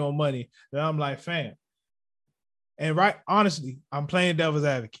value on money that I'm like, fam. And honestly, I'm playing devil's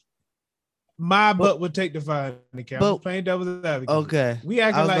advocate. My butt would take the 500K. I'm playing devil's advocate. Okay. We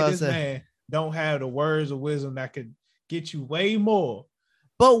acting like this man don't have the words of wisdom that could get you way more.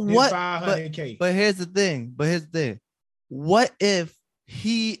 But what? 500K. But here's the thing. What if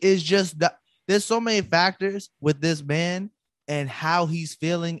he is just there's so many factors with this man and how he's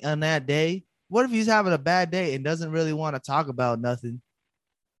feeling on that day. What if he's having a bad day and doesn't really want to talk about nothing?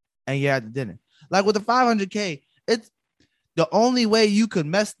 And you're at the dinner. Like with the 500K, it's the only way you could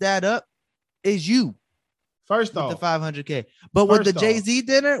mess that up is you. First off, the 500K. But with the Jay-Z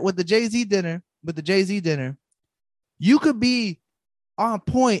dinner, you could be on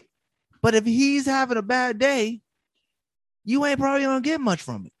point. But if he's having a bad day, you ain't probably gonna get much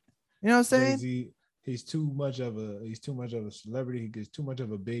from it. You know what I'm saying? Jay-Z, he's too much of a celebrity. He gets too much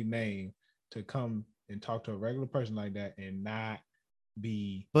of a big name to come and talk to a regular person like that and not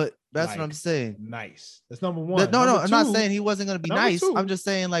be. But that's what I'm saying. Nice. That's number one. No, I'm not saying he wasn't gonna be nice. I'm just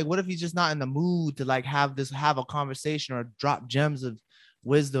saying, like, what if he's just not in the mood to like have a conversation or drop gems of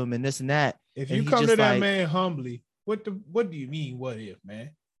wisdom and this and that? If you come to that man humbly, what do you mean? What if,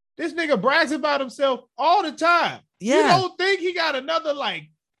 man? This nigga brags about himself all the time. Yeah. You don't think he got another like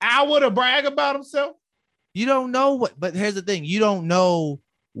hour to brag about himself? You don't know what, but here's the thing: you don't know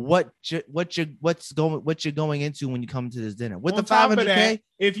what you're going into when you come to this dinner. With the 500K,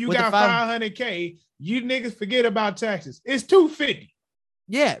 if you got 500K, you niggas forget about taxes. It's $250.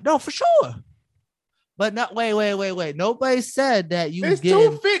 Yeah, no, for sure. But not wait. Nobody said that you. It's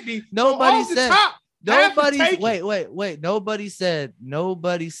 $250. Nobody so said. Top, nobody. Wait. Nobody said.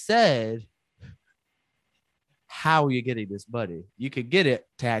 How are you getting this money? You could get it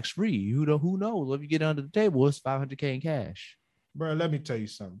tax free. Who knows? If you get under the table, it's 500K in cash. Bro, let me tell you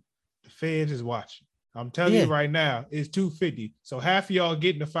something. The Feds is watching. I'm telling you right now, it's $250. So half of y'all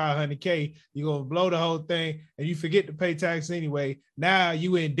getting the 500K, you're gonna blow the whole thing, and you forget to pay tax anyway. Now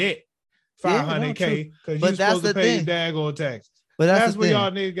you in debt, 500K, because you're supposed to pay your daggone taxes. But that's where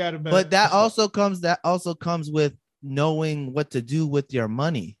y'all niggas got to. But that also comes with knowing what to do with your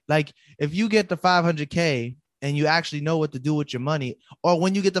money. Like if you get the 500K and you actually know what to do with your money, or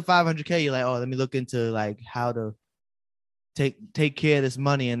when you get the 500K, you're like, oh, let me look into like how to take care of this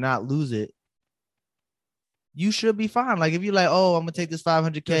money and not lose it. You should be fine. Like if you're like, oh, I'm gonna take this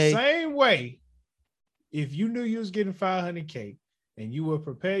 500K. The same way, if you knew you was getting 500K and you would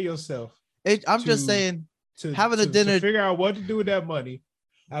prepare yourself. I'm just saying, having a dinner, to figure out what to do with that money.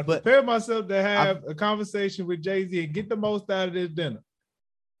 I prepare myself to have a conversation with Jay-Z and get the most out of this dinner.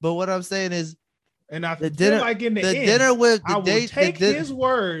 But what I'm saying is, and I feel like in the end, dinner with I will take his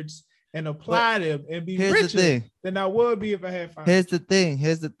words and apply them and be richer than I would be if I had 500. Here's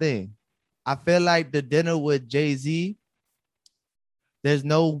the thing. I feel like the dinner with Jay-Z, there's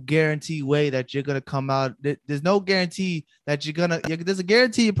no guarantee way that you're gonna come out. There's no guarantee that there's a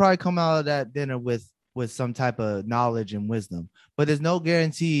guarantee you probably come out of that dinner with some type of knowledge and wisdom, but there's no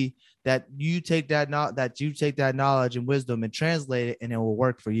guarantee that you take that knowledge and wisdom and translate it, and it will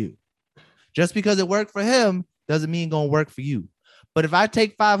work for you. Just because it worked for him doesn't mean it's gonna work for you. But if I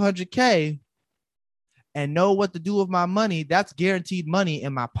take 500K and know what to do with my money, that's guaranteed money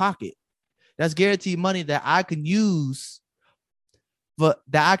in my pocket. That's guaranteed money that I can use that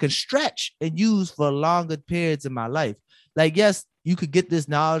I can stretch and use for longer periods in my life. Like, yes, you could get this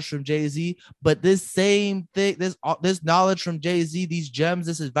knowledge from Jay-Z, but this same thing, this knowledge from Jay-Z, these gems,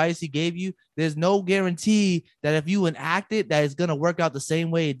 this advice he gave you, there's no guarantee that if you enact it, that it's going to work out the same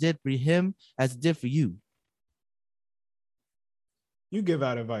way it did for him as it did for you. You give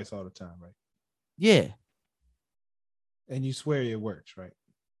out advice all the time, right? Yeah. And you swear it works, right?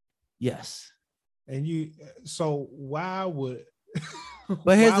 Yes. And so why would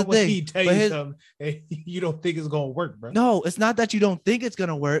but here's the thing. He tell you something and you don't think it's gonna work, bro? No, it's not that you don't think it's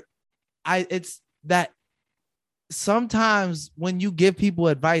gonna work. It's that sometimes when you give people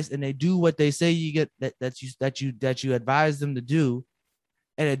advice and they do what they say you get that you advise them to do,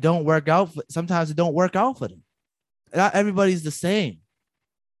 and it don't work out. Sometimes it don't work out for them. Not everybody's the same.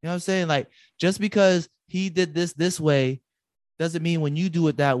 You know what I'm saying? Like, just because he did this way doesn't mean when you do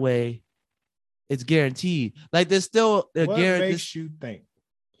it that way, it's guaranteed. Like, there's still a guarantee. What makes you think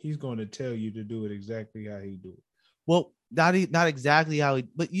he's going to tell you to do it exactly how he do it? Well, not exactly how he,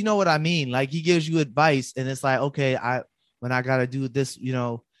 but you know what I mean? Like, he gives you advice and it's like, okay, when I got to do this, you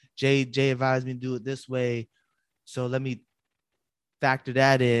know, Jay advised me to do it this way. So let me factor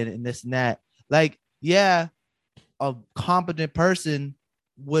that in and this and that. Like, yeah, a competent person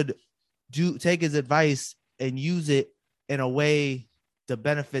would take his advice and use it in a way to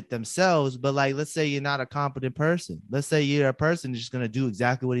benefit themselves. But like, let's say you're not a competent person. Let's say you're a person who's just going to do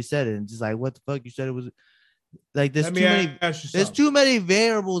exactly what he said. And just like, what the fuck? You said it was like, there's too many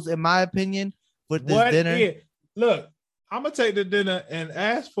variables, in my opinion, with this dinner. Look, I'm going to take the dinner and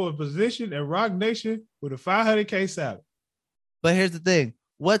ask for a position in Rock Nation with a 500K salary. But here's the thing.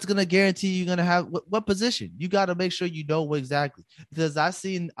 What's going to guarantee you're going to have what position? You got to make sure you know what exactly. Because I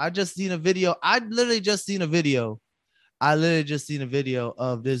just seen a video. I literally just seen a video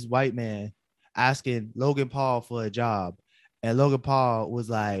of this white man asking Logan Paul for a job. And Logan Paul was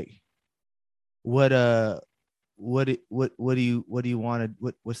like, what do you want?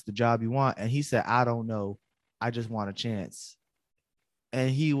 What's the job you want? And he said, I don't know. I just want a chance. And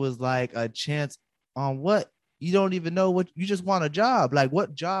he was like, a chance on what? You don't even know what you just want a job. Like,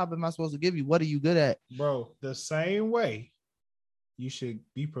 what job am I supposed to give you? What are you good at? Bro, the same way you should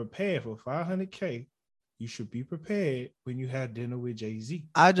be prepared for 500K. You should be prepared when you have dinner with Jay-Z.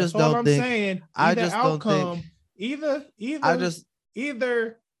 I just That's don't think. Saying. I just outcome, don't think.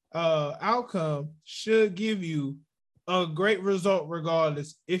 Either outcome should give you a great result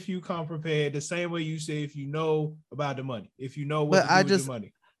regardless if you come prepared. The same way you say if you know about the money, if you know what to do with the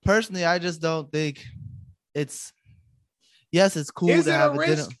money. Personally, I just don't think it's. Yes, it's cool Is to have a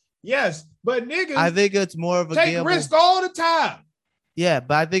dinner. Yes, but niggas, I think it's more of a take gamble. Risk all the time. Yeah,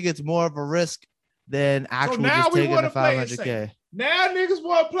 but I think it's more of a risk than actually just taking the 500K. Now niggas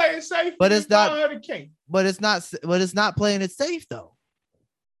want to play it safe, but it's not 500K. But it's not playing it safe though.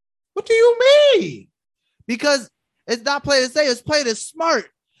 What do you mean? Because it's not playing it safe. It's playing it smart.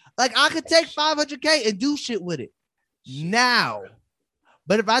 Like, I could take 500K and do shit with it now.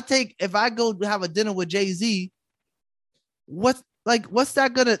 But if I go have a dinner with Jay-Z, what's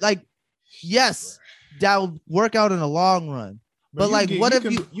that gonna like? Yes, that'll work out in the long run. But like, what if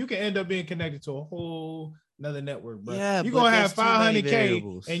you can end up being connected to a whole another network, bro? Yeah, you're gonna have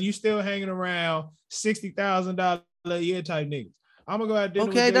 500K and you still hanging around $60,000 a year type niggas. I'm gonna go out dinner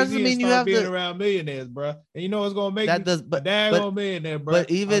with Jay-Z doesn't mean you have being around millionaires, bro. And you know what's gonna make that does, but daggone millionaire, bro. But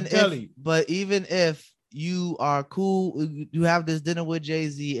even if you are cool, you have this dinner with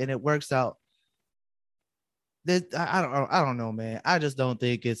Jay-Z and it works out. I don't know, man. I just don't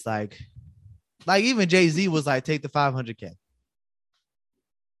think it's like even Jay-Z was like, take the 500K.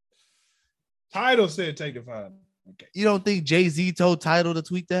 Tidal said take the 500K. You don't think Jay-Z told Tidal to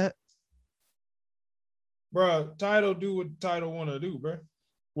tweet that? Bro, Tidal do what Tidal want to do, bro.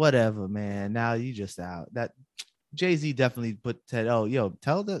 Whatever, man. Now you just out. That Jay-Z definitely put that. Oh, yo,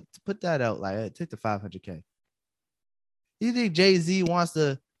 tell that to put that out. Like, hey, take the 500K. You think Jay-Z wants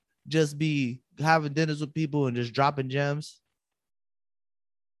to just be having dinners with people and just dropping gems?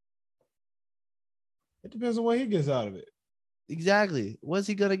 It depends on what he gets out of it. Exactly. What's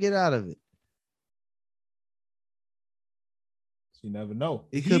he gonna get out of it? You never know.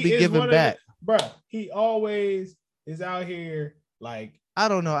 He could be giving back. Bro, he always is out here like, I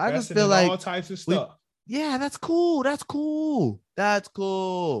don't know. I just feel like all types of stuff. Yeah, that's cool. That's cool.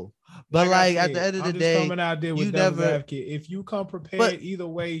 But like at the end of the day, coming out there with you devil's never. advocate. If you come prepared either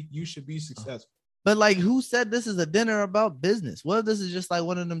way, you should be successful. But like, who said this is a dinner about business? What if this is just like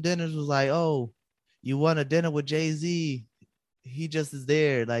one of them dinners was like, oh, you want a dinner with Jay-Z? He just is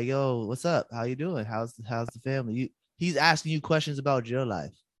there, like, yo, what's up? How you doing? How's the family? He's asking you questions about your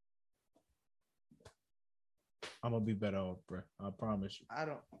life. I'm gonna be better off, bro. I promise you. I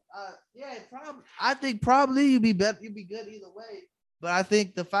don't. Yeah, probably. I think probably you'd be better. You'd be good either way. But I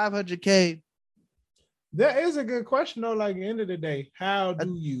think the 500K. That is a good question though. Like at the end of the day, how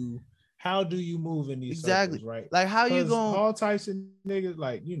do you move in these circles, right? Like how you going? All types of niggas,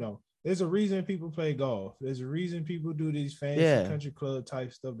 like there's a reason people play golf. There's a reason people do these fancy country club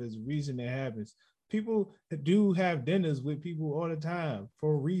type stuff. There's a reason that happens. People do have dinners with people all the time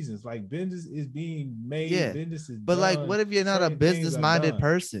for reasons. Like business is being made. Yeah. Business is but done. Like, what if you're not a business-minded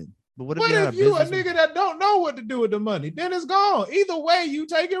person? But what if you're a nigga that don't know what to do with the money? Then it's gone. Either way, you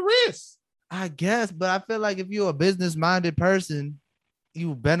taking risks. I guess, but I feel like if you're a business-minded person,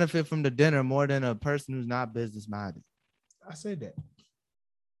 you benefit from the dinner more than a person who's not business-minded. I said that.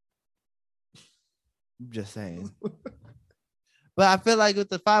 I'm just saying. But I feel like with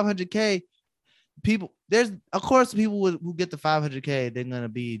the 500K, people, there's of course people who get the 500K, they're gonna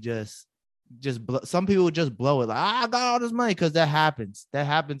be just some people would just blow it like, I got all this money, because that happens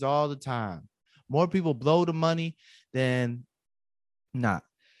all the time. More people blow the money than not.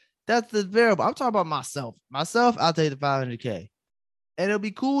 That's the variable. I'm talking about myself. I'll take the 500K, and it'll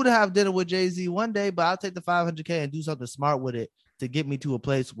be cool to have dinner with Jay-Z one day, but I'll take the 500K and do something smart with it to get me to a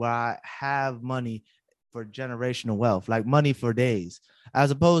place where I have money for generational wealth, like money for days,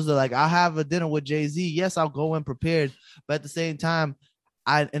 as opposed to like, I'll have a dinner with Jay-Z. Yes, I'll go in prepared, but at the same time,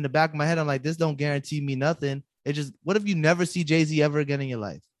 in the back of my head, I'm like, this don't guarantee me nothing. It just, what if you never see Jay-Z ever again in your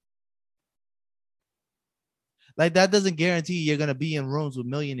life? Like, that doesn't guarantee you're going to be in rooms with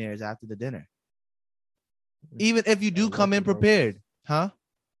millionaires after the dinner. Even if you do come in prepared, huh?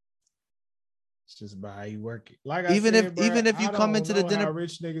 It's just about how you work it. Like even if you come into the dinner,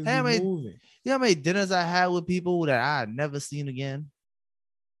 rich niggas be moving. You know how many dinners I had with people that I had never seen again?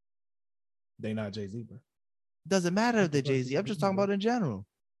 They not Jay-Z, bro. Doesn't matter if they're Jay-Z. I'm just talking about in general.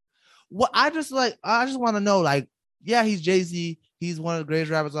 What I just want to know, like, yeah, he's Jay-Z. He's one of the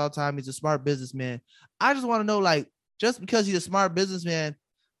greatest rappers of all time. He's a smart businessman. I just want to know, like, just because he's a smart businessman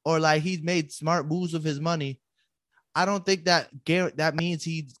or like he's made smart moves with his money, I don't think that means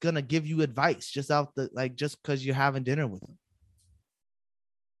he's gonna give you advice just because you're having dinner with him,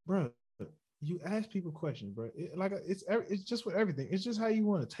 bro. You ask people questions, bro. It's just with everything. It's just how you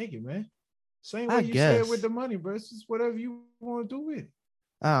want to take it, man. Same way you say it with the money, bro. It's just whatever you want to do with it.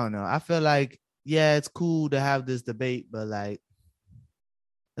 I don't know. I feel like, yeah, it's cool to have this debate, but like,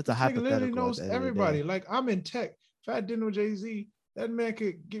 it's a hypothetical. Literally knows everybody. Like, I'm in tech. If I had dinner with Jay-Z, that man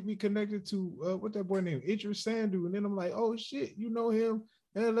could get me connected to what that boy named Idris Sandu, and then I'm like, oh shit, you know him,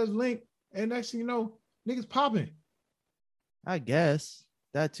 and let's link. And next thing you know, niggas popping. I guess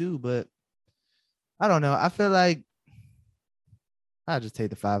that too, but I don't know. I feel like I'll just take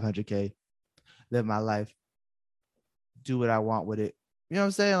the 500K, live my life, do what I want with it. You know what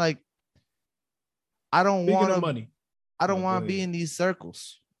I'm saying? Like, I don't want money. I don't want to be in these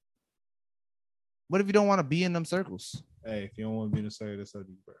circles. What if you don't want to be in them circles? Hey, if you don't want to be in the circle, that's up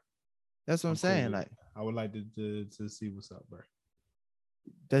to you, bro. That's what I'm saying. Like, I would like to see what's up, bro.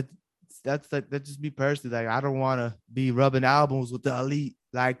 That's just me personally. Like, I don't want to be rubbing albums with the elite.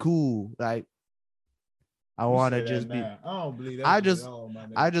 Like, cool. Like, I want to just be. I don't believe that. I just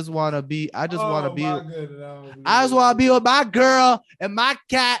want to be. I just want to be with my girl and my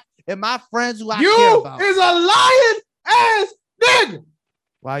cat and my friends who I care about. You is a lying ass nigga.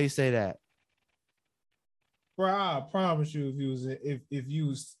 Why you say that? Bro, I promise you, if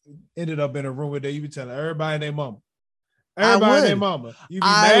you ended up in a room with them, you be telling everybody and their mama. Everybody and their mama. You be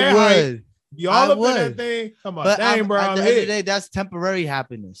mad. I would. Be all up in that thing. Come on, dang, bro. At the end of the day, that's temporary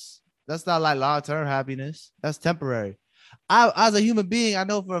happiness. That's not like long-term happiness. That's temporary. As a human being, I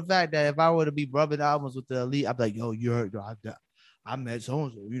know for a fact that if I were to be rubbing albums with the elite, I'd be like, yo, you heard, I met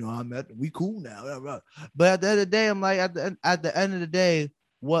so-and-so, we cool now. But at the end of the day, I'm like, at the end of the day,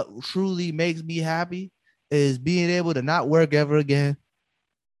 what truly makes me happy is being able to not work ever again,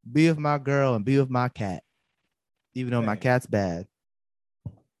 be with my girl and be with my cat, even though my cat's bad.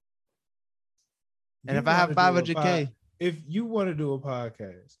 And if I have 500K, if you want to do a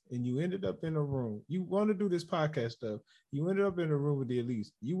podcast and you ended up in a room, you want to do this podcast stuff, you ended up in a room with the elites,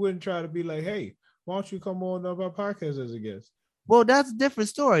 you wouldn't try to be like, hey, why don't you come on our podcast as a guest? Well, that's a different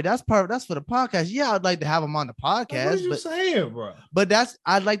story. That's for the podcast. Yeah, I'd like to have them on the podcast. What are you saying, bro? But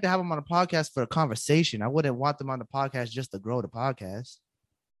I'd like to have them on the podcast for a conversation. I wouldn't want them on the podcast just to grow the podcast.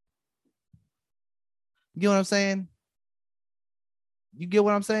 You get what I'm saying? You get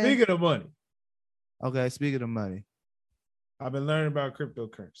what I'm saying? Speaking of money. Okay, speaking of money. I've been learning about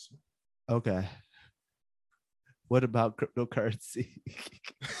cryptocurrency. Okay. What about cryptocurrency?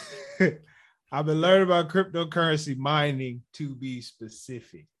 I've been learning about cryptocurrency mining, to be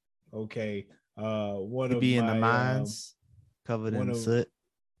specific. Okay. One of be in my the mines covered in soot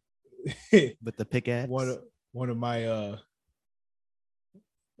with the pickaxe. One of my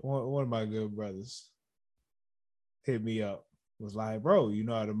good brothers hit me up, was like, bro, you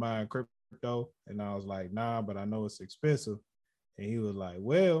know how to mine crypto? And I was like, nah, but I know it's expensive. And he was like,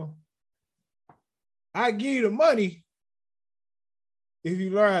 well, I give you the money if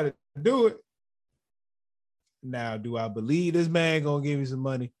you learn how to do it. Now, do I believe this man gonna give me some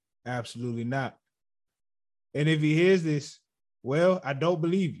money? Absolutely not. And if he hears this, well, I don't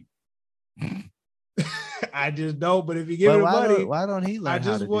believe you. I just don't. But if you give me the money, why don't he learn? I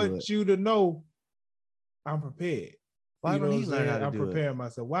just want you to know I'm prepared. Why don't he learn how to do it? I'm preparing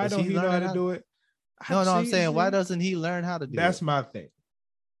myself. Why don't he know how to do it? No, I'm saying, why doesn't he learn how to do it? That's my thing.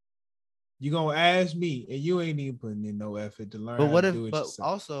 You're gonna ask me, and you ain't even putting in no effort to learn how to do it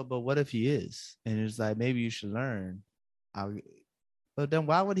yourself. But what if he is? And it's like, maybe you should learn. But then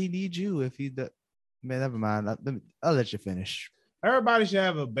why would he need you if he does? Man, never mind. I'll let you finish. Everybody should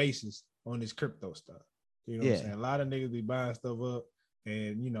have a basis on this crypto stuff. You know what I'm saying? A lot of niggas be buying stuff up,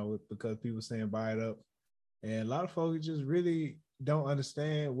 and because people saying buy it up. And a lot of folks just really don't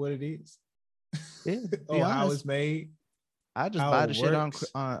understand what it is. Yeah, or how it's made. I just buy the shit on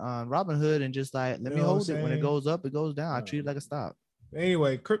Robinhood and just like, let me hold it. When it goes up, it goes down. I treat it like a stock.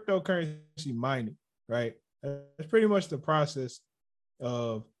 Anyway, cryptocurrency mining, right? It's pretty much the process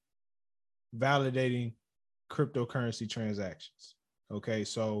of validating cryptocurrency transactions. Okay,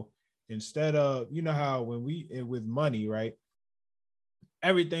 so instead of, you know how when with money, right,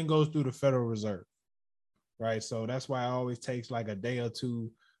 everything goes through the Federal Reserve, right? So that's why it always takes like a day or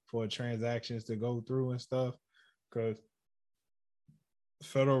two for transactions to go through and stuff, because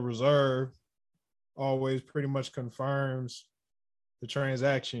Federal Reserve always pretty much confirms the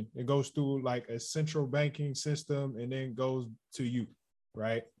transaction. It goes through like a central banking system and then goes to you,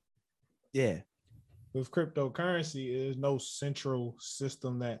 right? Yeah. With cryptocurrency, there's no central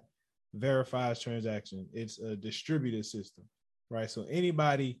system that verifies transaction. It's a distributed system, right? So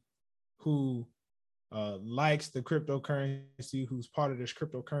anybody who likes the cryptocurrency, who's part of this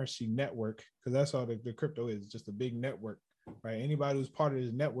cryptocurrency network, because that's all the crypto is, just a big network, right? Anybody who's part of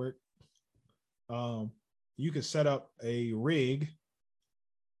this network, you could set up a rig,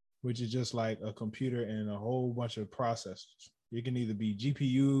 which is just like a computer and a whole bunch of processors. It can either be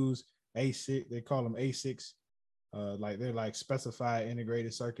GPUs, ASIC, they call them ASICs, like they're like specified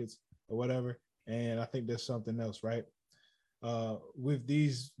integrated circuits or whatever. And I think there's something else, right? With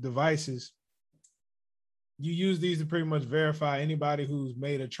these devices, you use these to pretty much verify anybody who's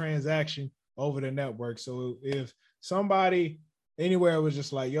made a transaction over the network. So if somebody anywhere was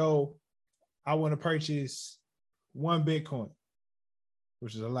just like, yo, I want to purchase 1 Bitcoin,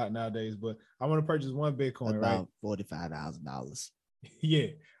 which is a lot nowadays, but I want to purchase 1 Bitcoin, about $45,000. Yeah,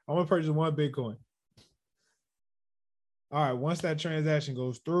 I want to purchase 1 Bitcoin. All right, once that transaction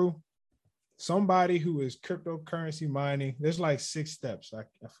goes through, somebody who is cryptocurrency mining, there's like 6 steps. I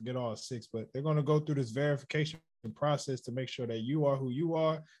forget all 6, but they're going to go through this verification process to make sure that you are who you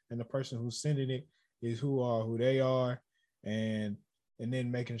are and the person who's sending it is who they are, and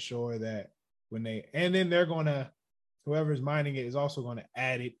then making sure that they're going to, whoever's mining it is also going to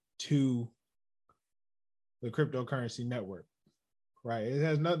add it to the cryptocurrency network, right? It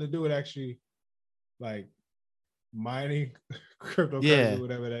has nothing to do with actually like mining cryptocurrency,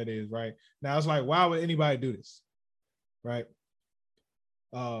 whatever that is, right? Now it's like, why would anybody do this, right?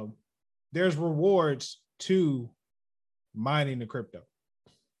 There's rewards to mining the crypto.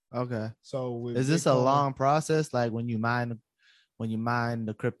 Okay. So is this Bitcoin, a long process? Like when you mine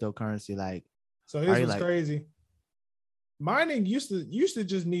the cryptocurrency, like, so here's what's crazy. Mining used to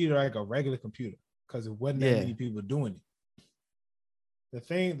just need like a regular computer because it wasn't that many people doing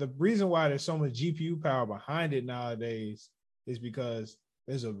it. The reason why there's so much GPU power behind it nowadays is because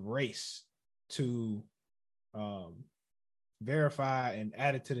there's a race to verify and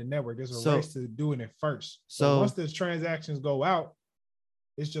add it to the network. There's a race to doing it first. So once those transactions go out,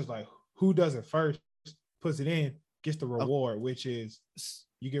 it's just like who does it first, puts it in, gets the reward, which is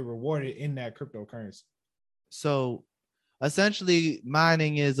you get rewarded in that cryptocurrency. So essentially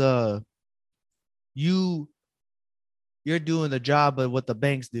mining is you're doing the job of what the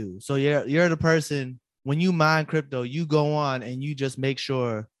banks do. So you're the person, when you mine crypto, you go on and you just make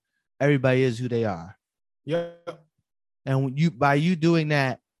sure everybody is who they are. Yeah. And by you doing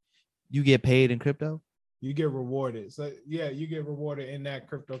that, you get paid in crypto? You get rewarded. So yeah, you get rewarded in that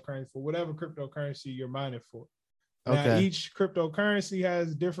cryptocurrency for whatever cryptocurrency you're mining for. Now, Okay. each cryptocurrency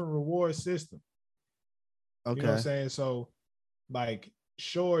has different reward system. Okay. You know what I'm saying? So, like,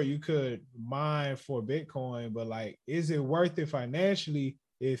 sure, you could mine for Bitcoin, but like, is it worth it financially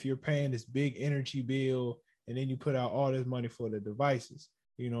if you're paying this big energy bill and then you put out all this money for the devices?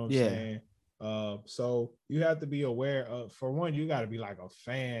 You know what I'm saying? So you have to be aware of, for one, you got to be like a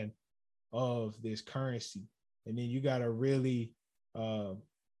fan of this currency, and then you got to really,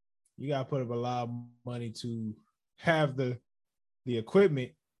 you got to put up a lot of money to have the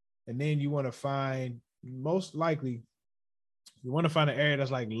equipment, and then you want to find, most likely you want to find an area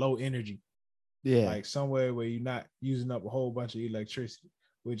that's like low energy, like somewhere where you're not using up a whole bunch of electricity,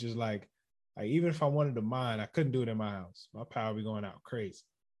 which is like even if I wanted to mine, I couldn't do it in my house. My power be going out crazy.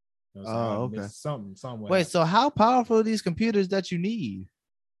 You know what I'm saying? Okay. Something somewhere. Wait, so how powerful are these computers that you need?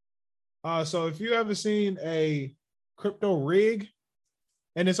 So if you ever seen a crypto rig,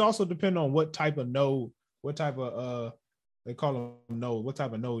 and it's also depending on what type of node, what type of they call them node, what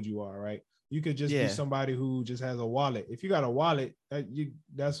type of node you are, right? You could just be somebody who just has a wallet. If you got a wallet,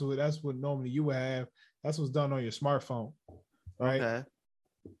 that's what normally you would have. That's what's done on your smartphone, right? Okay.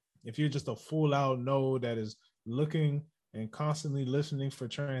 If you're just a full out node that is looking and constantly listening for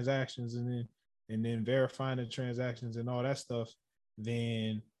transactions and then verifying the transactions and all that stuff,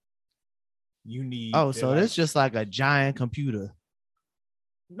 then you need. Oh, so it's just like a giant computer.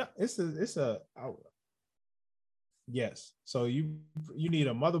 No, it's a yes. So you need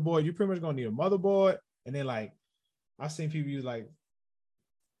a motherboard. You pretty much gonna need a motherboard, and then like I've seen people use like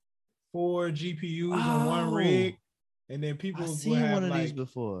 4 GPUs on one rig, and then people will have one of like these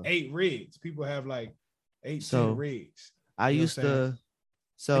before 8 rigs. People have like 10 rigs. I used to.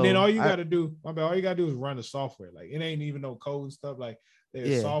 So and then all you gotta do, all you gotta do is run the software. Like it ain't even no code and stuff. Like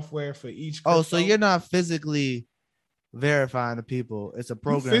there's software for each. Crypto. Oh, so you're not physically verifying the people. It's a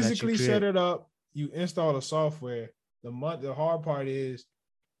program. You physically set it up. You install the software. The hard part is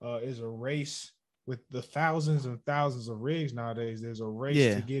a race with the thousands and thousands of rigs nowadays. There's a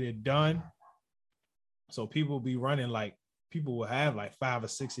race to get it done. So people be running like people will have like 5 or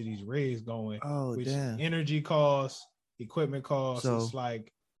 6 of these rigs going. Oh, which damn. Energy costs, equipment costs. So, it's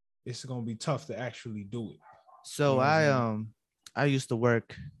like it's gonna be tough to actually do it. So you know I used to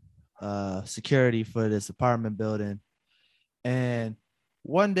work security for this apartment building, and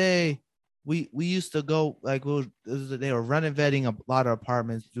one day we used to go like they were renovating a lot of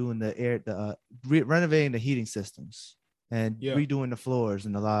apartments, doing renovating the heating systems and redoing the floors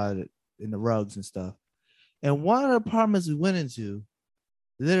and in the rugs and stuff. And one of the apartments we went into,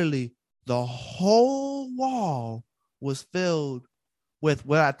 literally the whole wall was filled with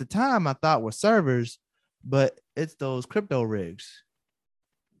what at the time I thought were servers, but it's those crypto rigs.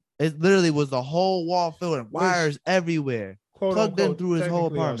 It literally was the whole wall filled with wires everywhere, plugged in through his whole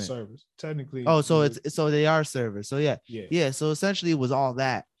apartment. Servers. Technically. Oh, so they are servers. So yeah. So essentially, it was all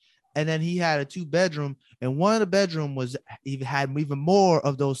that, and then he had a 2-bedroom, and one of the bedroom had even more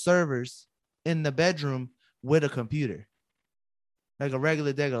of those servers in the bedroom with a computer, like a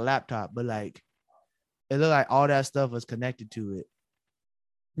regular laptop, but like it looked like all that stuff was connected to it.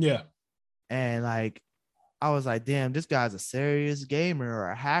 Yeah, and like I was like, damn, this guy's a serious gamer or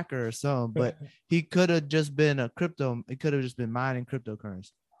a hacker or something, but he could have just been he could have just been mining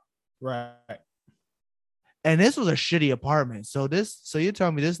cryptocurrency. Right. And this was a shitty apartment. So you're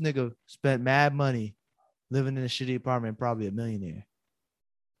telling me this nigga spent mad money living in a shitty apartment, probably a millionaire.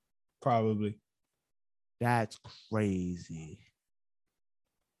 Probably. That's crazy.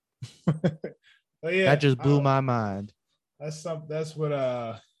 But yeah, that just blew my mind. That's what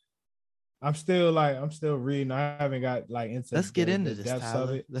I'm still reading. I haven't got like into. Let's get into this,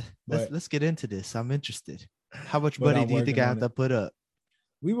 Tyler. Let's get into this. I'm interested. How much money do you think I have to put up?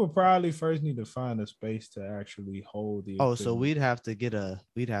 We will probably first need to find a space to actually hold the. Oh, so we'd have to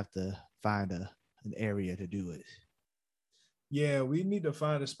find an area to do it. Yeah, we need to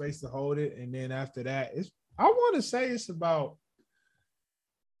find a space to hold it, and then after that, I want to say it's about.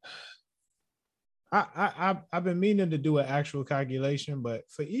 I've been meaning to do an actual calculation, but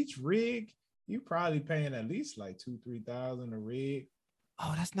for each rig, you probably paying at least like $2,000-3,000 a rig.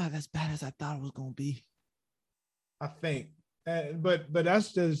 Oh, that's not as bad as I thought it was gonna be. I think, but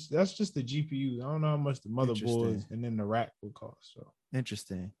that's just the GPU. I don't know how much the motherboards and then the rack will cost. So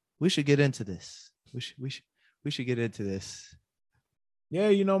interesting. We should get into this. We should get into this. Yeah,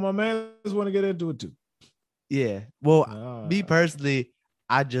 my man want to get into it too. Yeah. Well, me personally,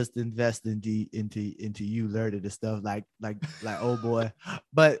 I just invest into you learning this stuff like oh boy.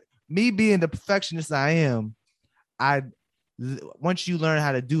 But me being the perfectionist I am, once you learn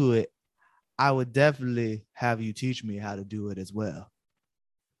how to do it, I would definitely have you teach me how to do it as well.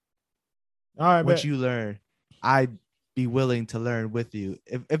 All right, Once you learn, I'd be willing to learn with you.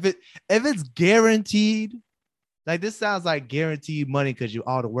 If it's guaranteed, like this sounds like guaranteed money because you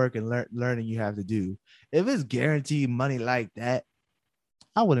all the work and learning you have to do. If it's guaranteed money like that,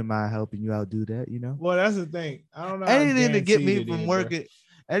 I wouldn't mind helping you out do that, you know? Well, that's the thing. I don't know Anything to get me from working,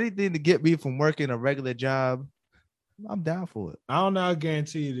 anything to get me from working a regular job, I'm down for it. I don't know how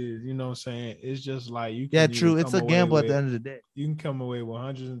guaranteed it is. You know what I'm saying? It's just like you can. Yeah, true. It's a gamble at the end of the day. You can come away with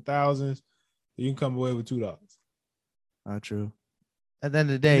hundreds and thousands. You can come away with $2. Not true. At the end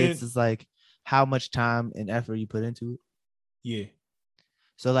of the day, it's just like how much time and effort you put into it. Yeah.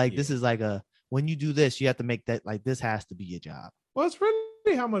 So like this is like when you do this, you have to make that like this has to be your job. Well, it's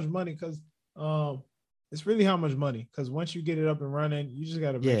really how much money because it's really how much money because once you get it up and running, you just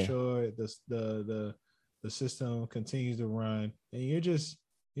got to make sure the system continues to run, and you're just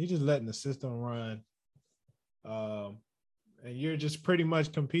letting the system run, and you're just pretty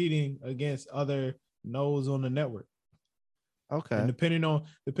much competing against other nodes on the network. Okay. And depending on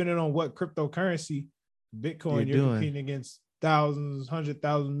what cryptocurrency, Bitcoin, you're competing against thousands,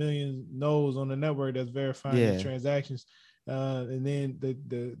 100,000 million nodes on the network that's verifying the transactions. And then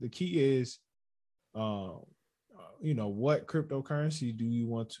the key is, what cryptocurrency do you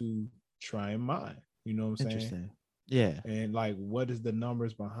want to try and mine? You know what I'm saying? Yeah. And like, what is the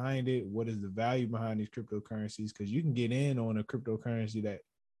numbers behind it? What is the value behind these cryptocurrencies? Because you can get in on a cryptocurrency that,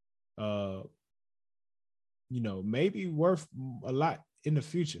 maybe worth a lot in the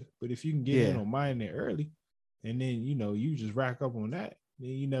future. But if you can get in on mining it early, and then you just rack up on that, then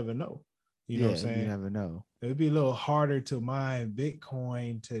you never know. You know what I'm saying? You never know. It'd be a little harder to mine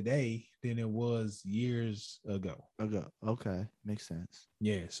Bitcoin today than it was years ago. Okay, makes sense.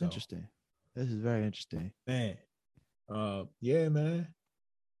 Yeah, so interesting. This is very interesting, man. Yeah, man.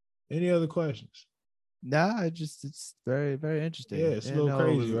 Any other questions? Nah, it's very, very interesting. Yeah, it's a little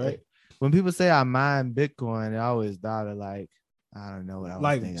crazy, right? When people say I mine Bitcoin, I always thought of like, I don't know what I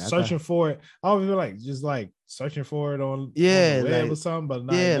was thinking. Searching for it. I always feel like just like searching for it on the web or something, but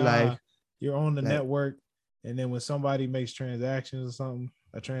like you're on the network, and then when somebody makes transactions or something,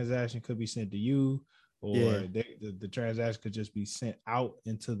 a transaction could be sent to you, or the transaction could just be sent out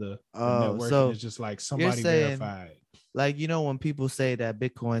into the network, so and it's just like somebody verified. Like, when people say that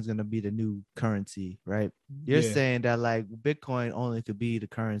Bitcoin is going to be the new currency, right? You're saying that like Bitcoin only could be the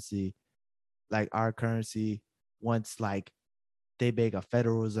currency, like our currency, once like they make a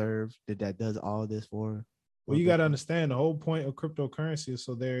Federal Reserve that does all this for. Well, you got to understand the whole point of cryptocurrency is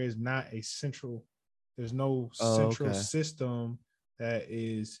so there's no central system that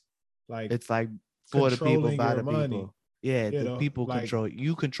is like, it's like for the people by the money. people. Yeah, the people control.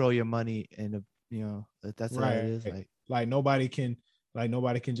 You control your money, and that's right. What it is. Like nobody can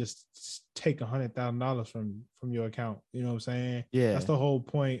just take $100,000 from your account. You know what I'm saying? Yeah, that's the whole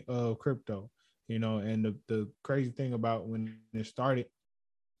point of crypto. And the crazy thing about when it started,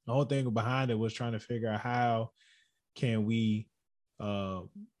 the whole thing behind it was trying to figure out how can we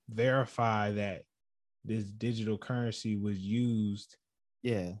verify that this digital currency was used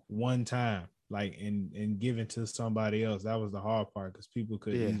one time, like and given to somebody else. That was the hard part, because people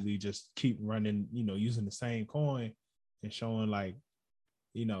could easily just keep running, using the same coin and showing like,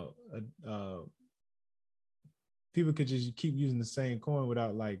 people could just keep using the same coin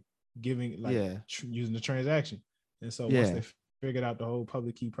without like giving using the transaction. And so once they figured out the whole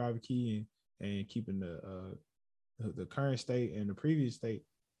public key, private key, and keeping the current state and the previous state,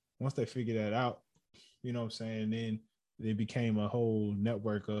 once they figured that out, you know what I'm saying, then it became a whole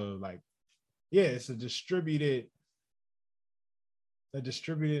network of like, it's a distributed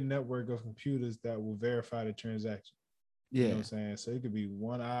network of computers that will verify the transaction. You know what I'm saying? So it could be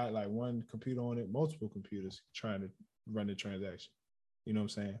one computer on it, multiple computers trying to run the transaction. You know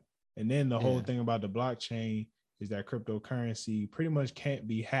what I'm saying? And then the whole thing about the blockchain is that cryptocurrency pretty much can't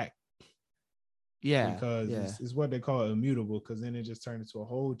be hacked. Yeah. Because it's what they call immutable, because then it just turned into a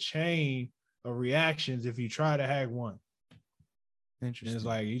whole chain of reactions if you try to hack one. Interesting. And it's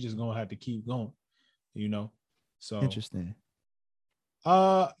like you're just gonna have to keep going, So interesting.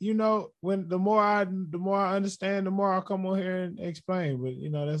 When the more I understand, the more I'll come on here and explain. But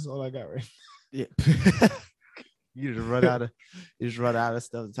that's all I got right now. Yeah. You just run out of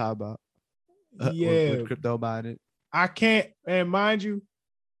stuff to talk about. With crypto mining. I can't, and mind you,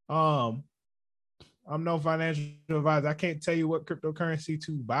 I'm no financial advisor. I can't tell you what cryptocurrency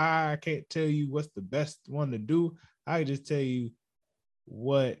to buy. I can't tell you what's the best one to do. I can just tell you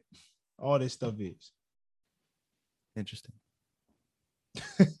what all this stuff is. Interesting.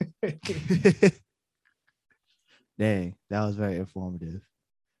 Dang, that was very informative.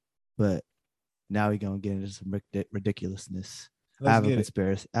 But Now we're gonna get into some ridiculousness. Let's get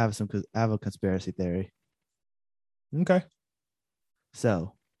conspiracy. I have a conspiracy theory. Okay.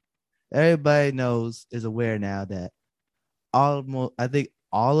 So everybody is aware now that I think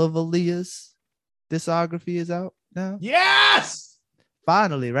all of Aaliyah's discography is out now. Yes.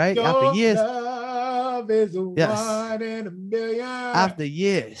 Finally, right? Your After years. Love is one in a million. After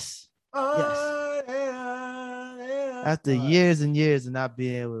years. Yes. After years and years of not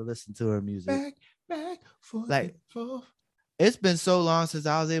being able to listen to her music. Back, forth, like forth. It's been so long since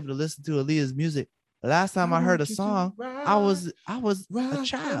I was able to listen to Aaliyah's music. The last time I heard a song, I was a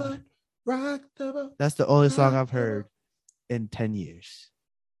child. That's the only song I've heard in 10 years.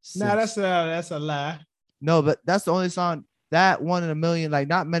 Nah, that's a lie. No, but that's the only song, that one in a million. Like,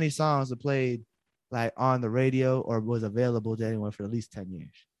 not many songs are played like on the radio or was available to anyone for at least 10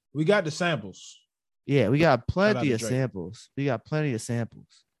 years. We got the samples. Yeah, we got plenty of samples.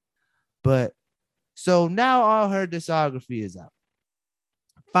 But so now all her discography is out.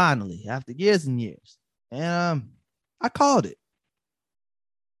 Finally, after years and years. And I called it.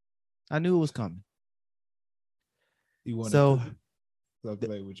 I knew it was coming. You want to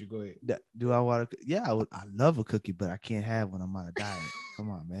play with you? Go ahead. Do I want to? Yeah, I love a cookie, but I can't have when I'm on a diet.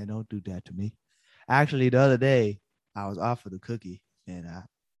 Come on, man. Don't do that to me. Actually, the other day, I was offered a cookie and I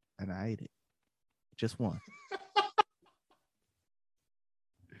ate it. Just one.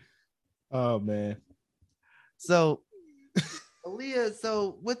 Oh, man. So, Aaliyah,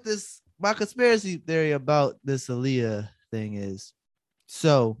 so with this, my conspiracy theory about this Aaliyah thing is,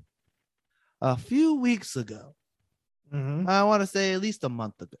 so a few weeks ago, I want to say at least a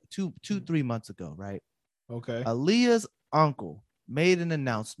month ago, 3 months ago, right? Okay. Aaliyah's uncle made an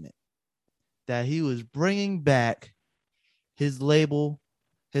announcement that he was bringing back his label,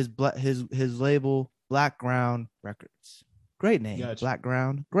 his label, Black Ground Records. Great name, gotcha. Black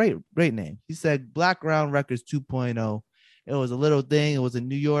Ground. Great name. He said Black Ground Records 2.0. It was a little thing. It was in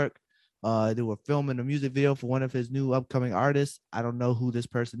New York. They were filming a music video for one of his new upcoming artists. I don't know who this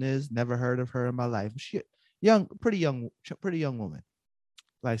person is. Never heard of her in my life. She pretty young woman,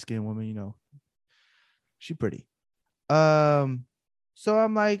 light-skinned woman. You know, she pretty. So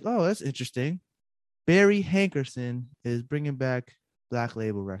I'm like, oh, that's interesting. Barry Hankerson is bringing back Black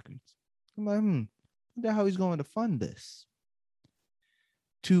Label Records. I'm like, I wonder how he's going to fund this.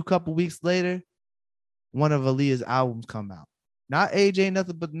 Couple weeks later, one of Aaliyah's albums come out. Not Age Ain't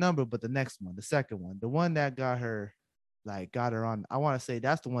Nothing But the Number, but the next one, the second one, the one that got her on. I want to say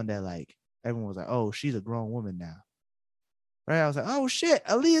that's the one that like everyone was like, oh, she's a grown woman now. Right? I was like, oh shit,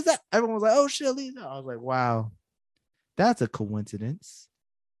 Aaliyah's that. Everyone was like, oh shit, Aaliyah's that. I was like, wow, that's a coincidence.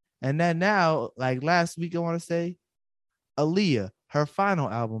 And then now, like last week, I want to say, Aaliyah, her final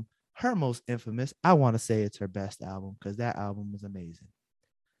album, her most infamous, I want to say it's her best album because that album is amazing.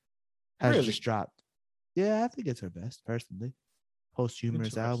 Has just dropped. Yeah, I think it's her best, personally.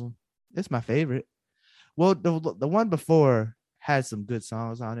 Posthumous album. It's my favorite. Well, the one before had some good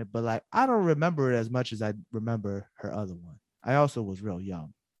songs on it, but like I don't remember it as much as I remember her other one. I also was real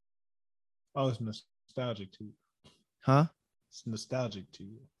young. Oh, it's nostalgic to you. Huh? It's nostalgic to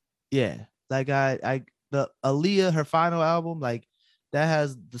you. Yeah. Like the Aaliyah, her final album, like that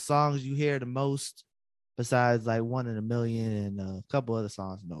has the songs you hear the most, besides like One in a Million and a couple other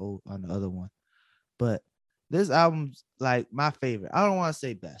songs on the other one. But this album's like my favorite. I don't want to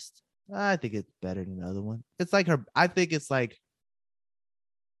say best. I think it's better than the other one. It's like her. I think it's like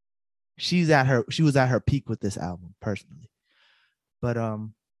she was at her peak with this album personally. But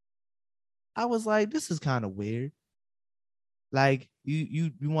I was like, this is kind of weird. Like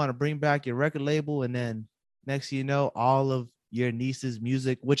you want to bring back your record label, and then next thing you know, all of your niece's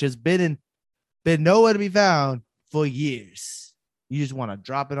music, which has been nowhere to be found for years, you just want to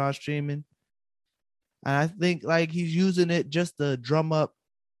drop it on streaming. And I think like he's using it just to drum up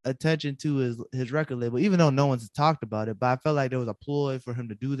attention to his record label, even though no one's talked about it. But I felt like there was a ploy for him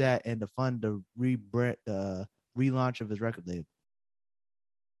to do that and to fund the relaunch of his record label.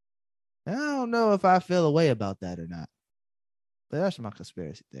 And I don't know if I feel a way about that or not. But that's my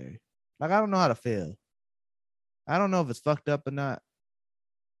conspiracy theory. Like, I don't know how to feel. I don't know if it's fucked up or not.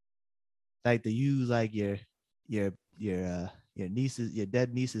 Like to use like your niece's, your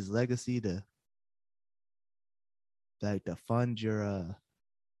dead niece's legacy to fund your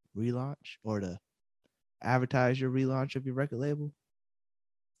relaunch or to advertise your relaunch of your record label.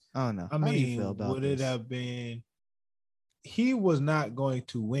 I don't know. I mean, do you feel about would this? It have been? He was not going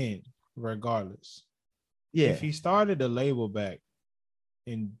to win regardless. Yeah. If he started the label back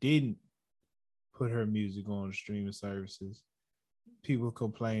and didn't put her music on streaming services, people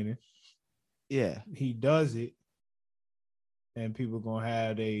complaining. Yeah. He does it, and people gonna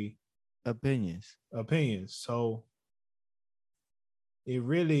have a opinions. So it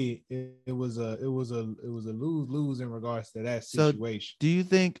really it was a lose in regards to that situation.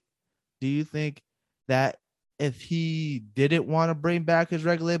 So do you think that if he didn't want to bring back his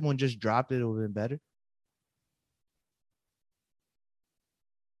record label and just dropped it, it would have been better?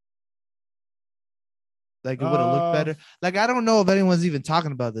 Like it would have looked better. Like I don't know if anyone's even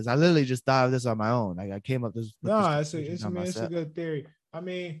talking about this. I literally just thought of this on my own. Like I came up with this it's a good theory. I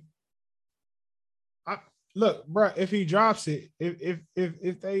mean, look, bro. If he drops it,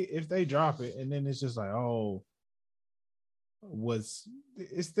 if they drop it, and then it's just like, oh, it's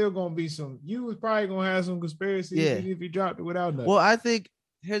still gonna be some. You was probably gonna have some conspiracy if you dropped it without nothing. Well, I think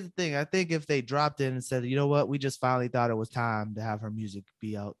here's the thing. I think if they dropped it and said, you know what, we just finally thought it was time to have her music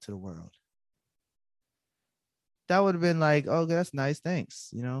be out to the world, that would have been like, oh, that's nice. Thanks.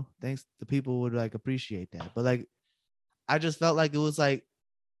 You know, thanks. The people would like appreciate that. But like, I just felt like it was a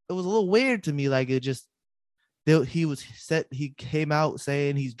little weird to me. Like it just, he came out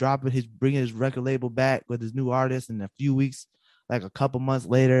saying he's bringing his record label back with his new artist. And a few weeks, like a couple months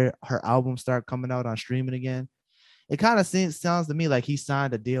later, her album started coming out on streaming again. It kind of sounds to me like he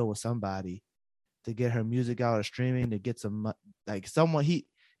signed a deal with somebody to get her music out of streaming, to get some, like someone, he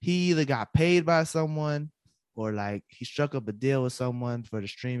either got paid by someone or like he struck up a deal with someone for the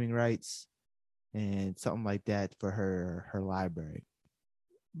streaming rights and something like that for her library.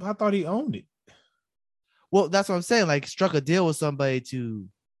 But I thought he owned it. Well, that's what I'm saying. Like struck a deal with somebody to,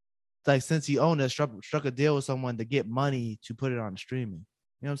 like, since he owned it, struck a deal with someone to get money to put it on streaming.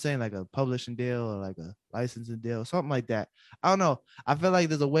 You know what I'm saying? Like a publishing deal or like a licensing deal, something like that. I don't know. I feel like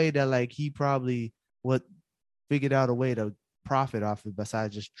there's a way that like he probably would figured out a way to profit off it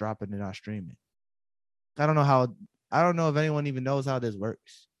besides just dropping it on streaming. I don't know if anyone even knows how this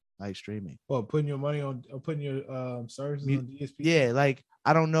works, like streaming. Well, putting your money on, putting your services on DSP. Yeah, like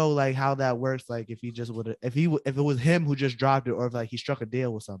I don't know like how that works. Like if he just would, if it was him who just dropped it, or if like he struck a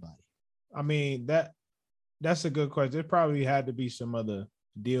deal with somebody. I mean that's a good question. There probably had to be some other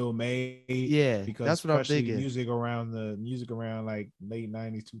deal made. Yeah, because that's what I'm thinking. Music around like late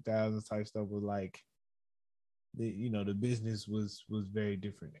 90s, 2000s type stuff was like, the business was very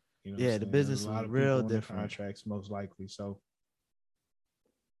different. You know, yeah, the business was real different. Contracts most likely. So,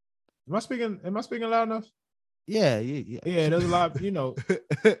 am I speaking loud enough? Yeah. There's a lot.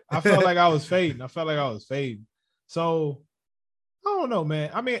 I felt like I was fading. So, I don't know, man.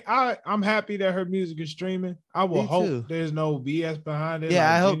 I mean, I'm happy that her music is streaming. I will hope there's no BS behind it. Yeah,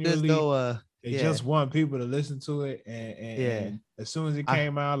 like, I hope there's no. They just want people to listen to it, and as soon as it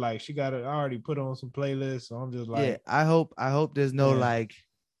came out, like she got it already put on some playlists. So I'm just like, yeah, I hope there's no like,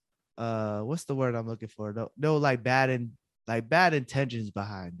 what's the word I'm looking for? No like bad intentions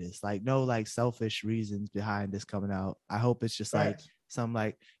behind this. Like no like selfish reasons behind this coming out. I hope it's just like some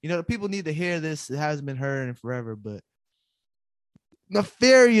like, the people need to hear this. It hasn't been heard in forever, but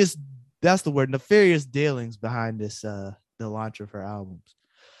nefarious dealings behind this, the launch of her albums.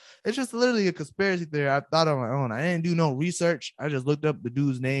 It's just literally a conspiracy theory. I thought on my own. I didn't do no research. I just looked up the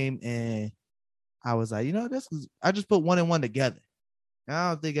dude's name and I was like, I just put one and one together. I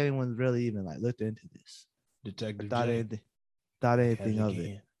don't think anyone's really even like looked into this. Detective thought anything of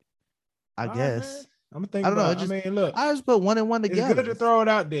it. I guess. I'm thinking. I don't know. Look, I just put one and one together. It's good to throw it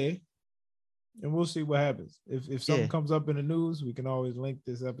out there, and we'll see what happens. If something comes up in the news, we can always link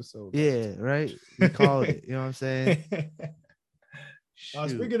this episode. Yeah, right. We call it. You know what I'm saying?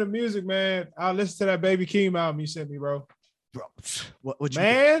 Speaking of music, man, I'll listen to that Baby Keem album you sent me, bro. What you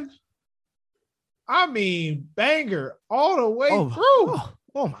man? Think? I mean, banger all the way through.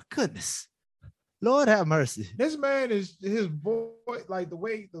 Oh my goodness. Lord have mercy. This man is his voice, like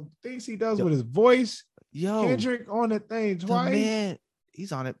the things he does with his voice. Yo, Kendrick on the thing twice. Man,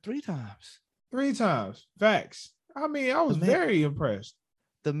 he's on it 3 times. 3 times. Facts. I mean, I was very impressed.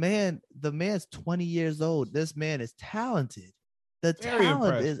 The man's 20 years old. This man is talented. The very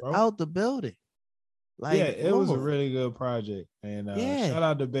talent is out the building. Like, it was a really good project. And shout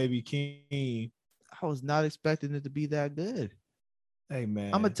out to Baby Keem. I was not expecting it to be that good. Hey,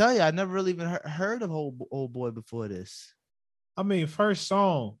 man. I'm going to tell you, I never really even heard of Old Boy before this. I mean, first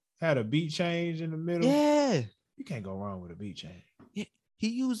song had a beat change in the middle. Yeah. You can't go wrong with a beat change. He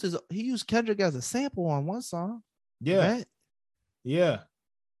used Kendrick as a sample on one song. Yeah. Right? Yeah.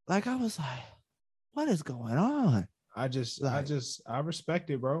 Like, I was like, what is going on? I respect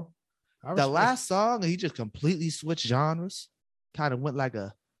it, bro. The last song, he just completely switched genres. Kind of went like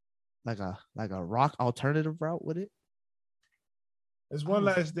a rock alternative route with it. There's one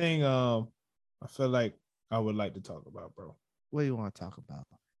last thing I feel like I would like to talk about, bro. What do you want to talk about?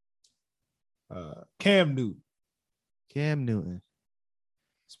 Cam Newton. Cam Newton.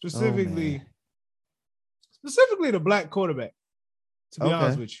 specifically the black quarterback. To be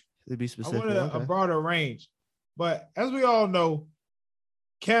honest with you, to be specific, I wanted a broader range. But as we all know,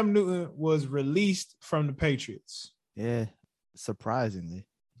 Cam Newton was released from the Patriots. Yeah, surprisingly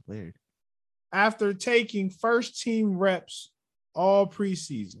weird. After taking first team reps all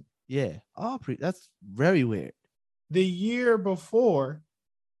preseason. Yeah, that's very weird. The year before,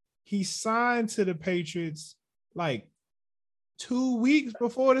 he signed to the Patriots like 2 weeks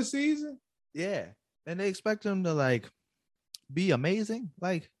before the season. Yeah, and they expect him to like be amazing.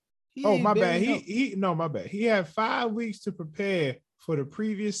 Like, my bad. My bad. He had 5 weeks to prepare for the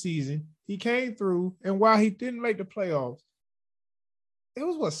previous season. He came through, and while he didn't make the playoffs, it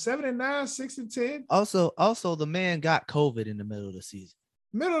was what 7-9, 6-10. Also, the man got COVID in the middle of the season.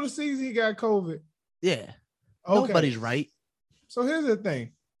 Middle of the season, he got COVID. Yeah. Okay. Nobody's right. So here's the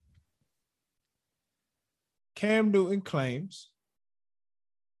thing. Cam Newton claims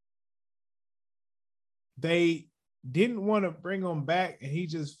they didn't want to bring him back, and he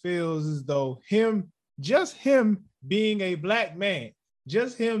just feels as though him being a black man,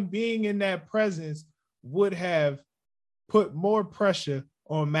 just him being in that presence would have put more pressure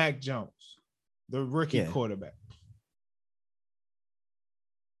on Mac Jones, the rookie quarterback.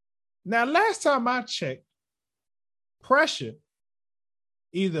 Now, last time I checked, pressure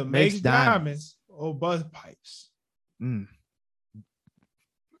either makes diamonds or bust pipes.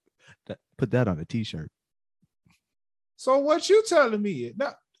 Put that on a t-shirt. So what you telling me is,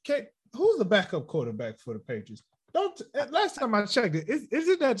 now, who's the backup quarterback for the Patriots? Last time I checked it, is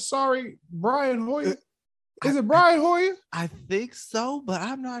it that Brian Hoyer? Is it Brian Hoyer? I think so, but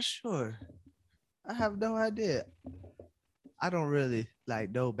I'm not sure. I have no idea. I don't really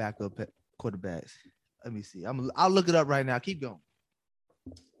like no backup quarterbacks. Let me see. I'll look it up right now. Keep going.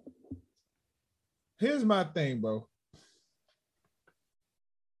 Here's my thing, bro.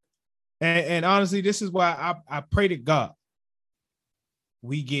 And honestly, this is why I pray to God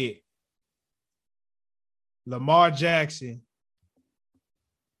we get Lamar Jackson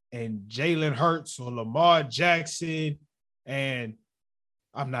and Jalen Hurts, or Lamar Jackson and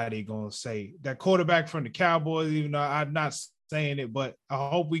I'm not even going to say that quarterback from the Cowboys, even though I'm not saying it, but I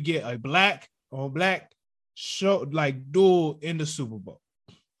hope we get a black show like duel in the Super Bowl.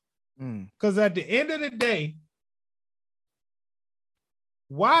 Because at the end of the day,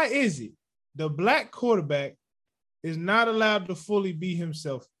 why is it the black quarterback is not allowed to fully be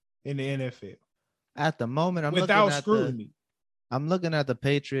himself in the NFL? At the moment, I'm looking at the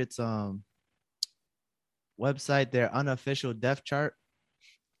Patriots website, their unofficial depth chart.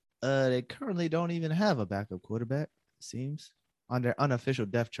 They currently don't even have a backup quarterback, it seems, on their unofficial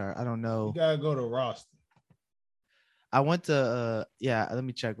depth chart. I don't know. You gotta go to roster. I went to let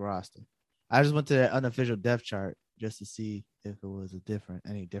me check roster. I just went to their unofficial depth chart just to see if it was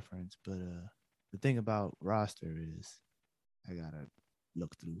any difference. But the thing about roster is I gotta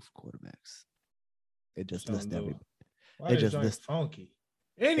look through quarterbacks. It just lists everybody. It just lists funky.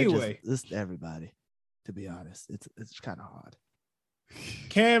 Anyway, it just lists everybody. To be honest, it's kind of hard.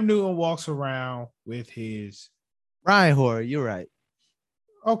 Cam Newton walks around with his Brian Hoyer. You're right.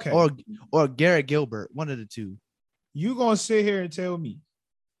 Okay. Or Garrett Gilbert, one of the two. You gonna sit here and tell me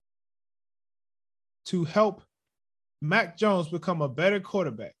to help Mac Jones become a better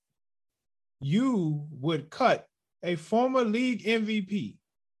quarterback, you would cut a former league MVP.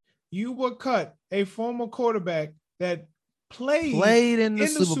 You would cut a former quarterback that played in the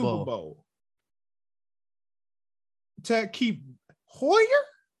Super Bowl to keep Hoyer?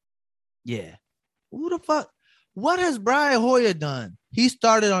 Yeah. Who the fuck? What has Brian Hoyer done? He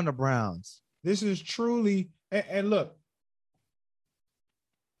started on the Browns. This is truly, and look,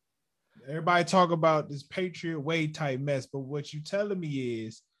 everybody talk about this Patriot way type mess, but what you telling me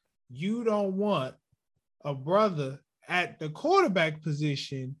is you don't want a brother at the quarterback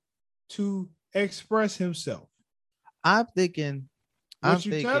position to express himself. I'm thinking. What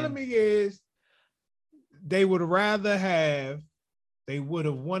you're telling me is they would have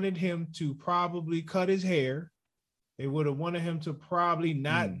wanted him to probably cut his hair. They would have wanted him to probably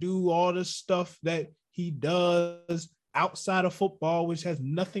not do all the stuff that he does outside of football, which has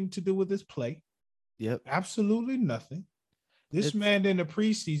nothing to do with his play. Yep. Absolutely nothing. This man in the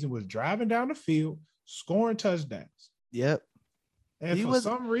preseason was driving down the field, scoring touchdowns. Yep. And for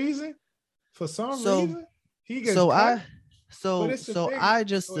some reason, he gets cut. I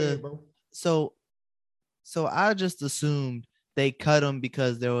just assumed they cut him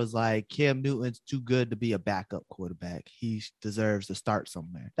because there was like Cam Newton's too good to be a backup quarterback. He deserves to start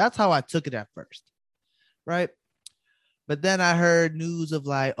somewhere. That's how I took it at first. Right. But then I heard news of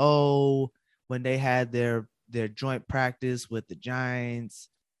like, when they had their joint practice with the Giants,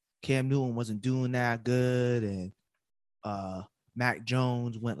 Cam Newton wasn't doing that good, and Mac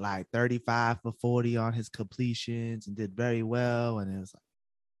Jones went like 35 for 40 on his completions and did very well. And it was like,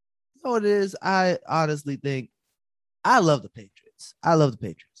 you know what it is? I honestly think I love the Patriots.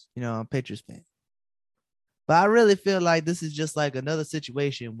 You know, I'm a Patriots fan. But I really feel like this is just like another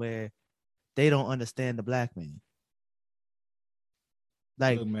situation where they don't understand the black man.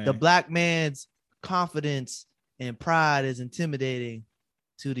 Like the black man's confidence and pride is intimidating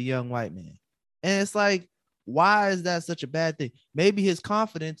to the young white man. And it's like, why is that such a bad thing? Maybe his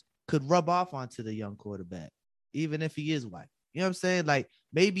confidence could rub off onto the young quarterback, even if he is white. You know what I'm saying? Like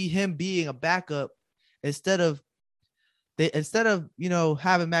maybe him being a backup instead of, you know,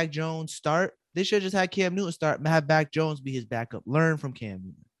 having Mac Jones start, they should just have Cam Newton start, have Mac Jones be his backup. Learn from Cam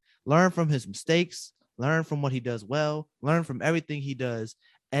Newton. Learn from his mistakes. Learn from what he does well. Learn from everything he does.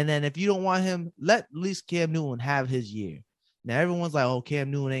 And then if you don't want him, let at least Cam Newton have his year. Now everyone's like, oh,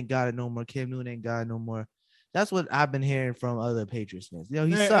 Cam Newton ain't got it no more. Cam Newton ain't got it no more. That's what I've been hearing from other Patriots fans. You know,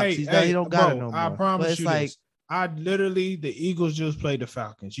 he sucks. He don't got it no more. I promise you like, the Eagles just played the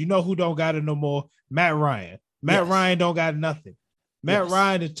Falcons. You know who don't got it no more? Matt Ryan. Matt Ryan don't got nothing. Matt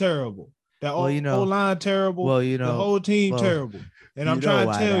Ryan is terrible. The O-line terrible. Well, you know, the whole team terrible. And I'm trying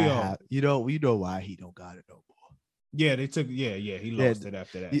to tell y'all. You know why he don't got it no more. Yeah, they took. He lost it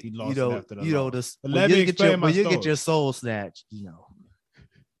after that. He lost it after that. You know, when you get your soul snatched, you know.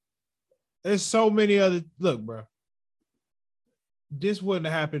 There's so many other. Look, bro. This wouldn't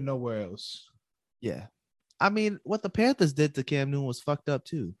have happened nowhere else. Yeah, I mean, what the Panthers did to Cam Newton was fucked up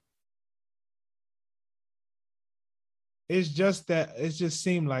too. It's just that it just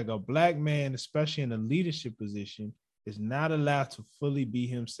seemed like a black man, especially in a leadership position, is not allowed to fully be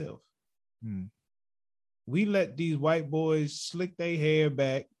himself. We let these white boys slick their hair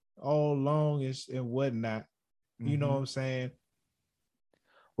back all long and whatnot. You know what I'm saying?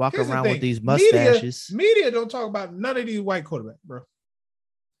 Walk around with these mustaches. Media don't talk about none of these white quarterbacks, bro.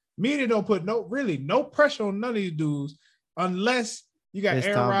 Media don't put no pressure on none of these dudes unless you got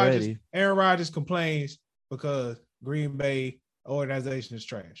Aaron Rodgers. Aaron Rodgers complains because Green Bay organization is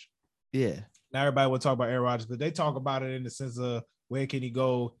trash. Yeah. Now everybody will talk about Aaron Rodgers, but they talk about it in the sense of where can he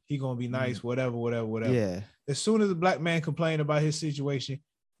go? He gonna be nice, whatever. Yeah. As soon as a black man complained about his situation,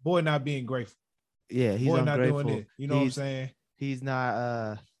 boy not being grateful. Yeah, he's not doing it. You know what I'm saying? He's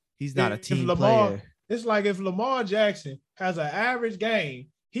not a team player. It's like if Lamar Jackson has an average game,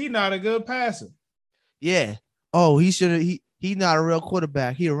 he's not a good passer. Yeah. Oh, he's not a real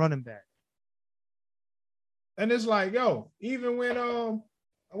quarterback. He a running back. And it's like, yo, even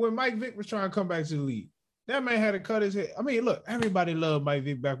when Mike Vick was trying to come back to the league, that man had to cut his head. I mean, look, everybody loved Mike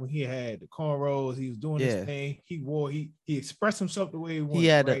Vick back when he had the cornrows. He was doing his thing. He expressed himself the way he wanted. He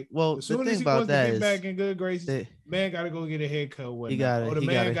had right? as soon as he wants to get back in good graces, man got to go get a haircut. He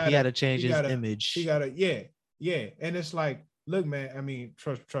got to change his image. He got to, yeah. And it's like, look, man. I mean,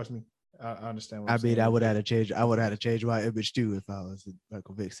 trust me. I understand. What I would have to change my image too if I was in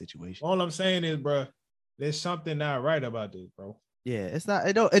Michael Vick's situation. All I'm saying is, bro, there's something not right about this, bro. Yeah, it's not.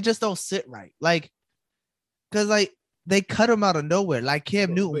 It just don't sit right. Like, cause like they cut him out of nowhere. Like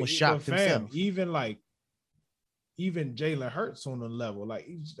Cam Newton was shocked himself. Even Jalen Hurts on the level. Like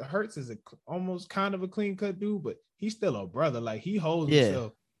Hurts is almost kind of a clean cut dude, but he's still a brother. Like he holds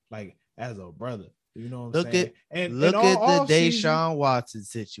himself like as a brother. You know what I'm saying? Look at the Deshaun Watson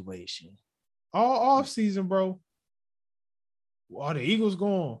situation. All off season, bro. Are the Eagles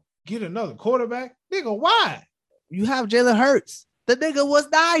going to get another quarterback? Nigga, why? You have Jalen Hurts. The nigga was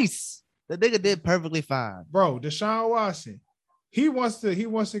nice. The nigga did perfectly fine. Bro, Deshaun Watson. He wants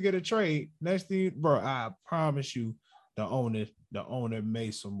to get a trade. Next thing, bro, I promise you, the owner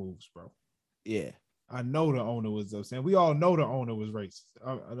made some moves, bro. Yeah. I know the owner was upset. We all know the owner was racist,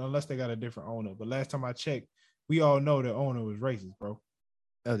 unless they got a different owner. But last time I checked, we all know the owner was racist, bro.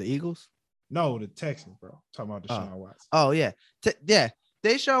 Oh, the Eagles? No, the Texans, bro. Talking about Deshaun Watson. Oh, yeah.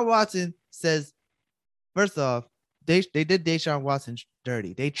 Deshaun Watson says, first off, they did Deshaun Watson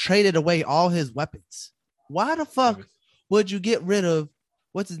dirty. They traded away all his weapons. Why the fuck would you get rid of,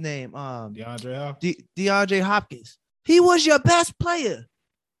 what's his name? DeAndre Hopkins. DeAndre Hopkins. He was your best player.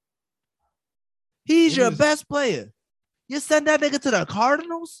 He's your best player. You send that nigga to the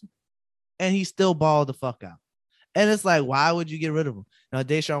Cardinals, and he still balled the fuck out. And it's like, why would you get rid of him? Now,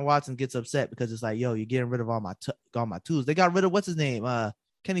 Deshaun Watson gets upset because it's like, yo, you're getting rid of all my tools. They got rid of what's his name,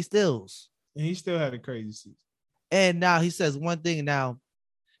 Kenny Stills, and he still had a crazy season. And now he says one thing. Now,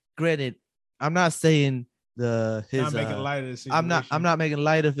 granted, I'm not saying I'm not making light of the situation. I'm not making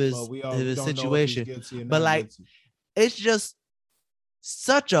light of his situation, but like, it's just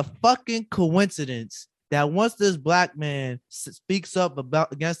such a fucking coincidence that once this black man speaks up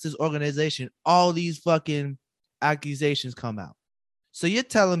against this organization, all these fucking accusations come out. So you're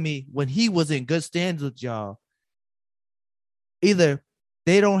telling me when he was in good stands with y'all, either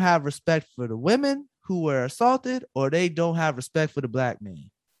they don't have respect for the women who were assaulted, or they don't have respect for the black man.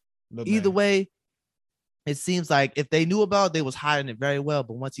 Either way, it seems like if they knew about it, they was hiding it very well.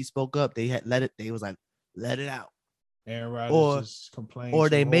 But once he spoke up, they had let it. They was like, let it out. Aaron Rodgers just complained, or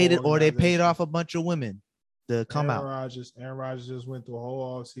they made it, or they paid off a bunch of women to come out. Aaron Rodgers just went through a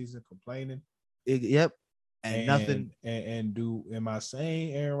whole offseason complaining. Yep, and nothing. Am I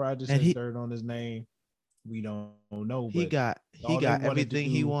saying Aaron Rodgers has dirt on his name? We don't know. He got everything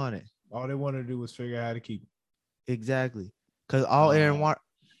he wanted. All they wanted to do was figure out how to keep him. Exactly, because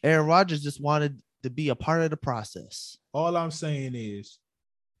Aaron Rodgers just wanted to be a part of the process. All I'm saying is,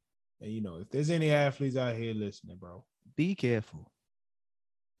 and if there's any athletes out here listening, bro, be careful.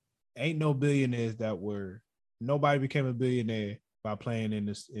 Ain't no billionaires nobody became a billionaire by playing in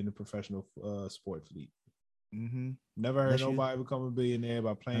the professional sports league. Mm-hmm. Never heard nobody become a billionaire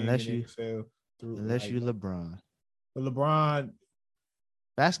by playing in the NFL. Unless you LeBron. But LeBron,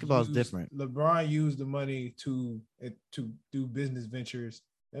 basketball is different. LeBron used the money to do business ventures.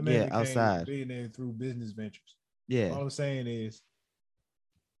 That man became outside a billionaire through business ventures. Yeah. All I'm saying is,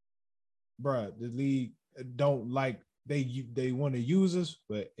 bro, the league don't like they want to use us,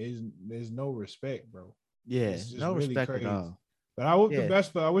 but there's no respect, bro. Yeah, no really respect crazy. At all. But I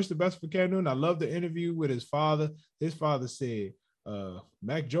wish the best for Cam Newton. I love the interview with his father. His father said,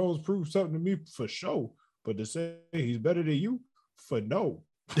 Mac Jones proved something to me for sure, but to say he's better than you, for no.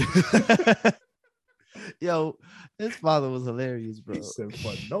 Yo, his father was hilarious, bro. He said,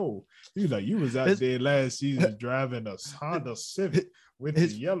 for no. He was like, you was out there last season driving a Honda Civic with the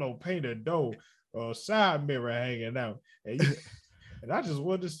yellow painted door, side mirror hanging out. And I just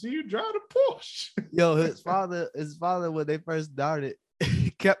wanted to see you drive the Porsche. Yo, his father, when they first started,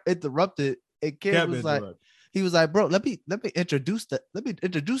 kept interrupted. And Cam was like, he was like, bro, let me introduce the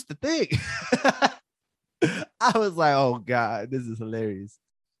thing. I was like, oh God, this is hilarious.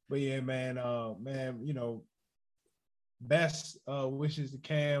 But yeah, man, best wishes to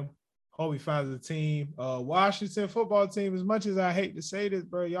Cam. Hope he finds a team. Washington football team, as much as I hate to say this,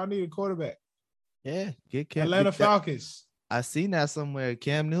 bro, y'all need a quarterback. Yeah, get Cam. Atlanta Falcons. I seen that somewhere.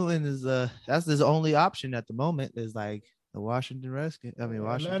 Cam Newton is that's his only option at the moment. Is like the Washington Redskins. I mean,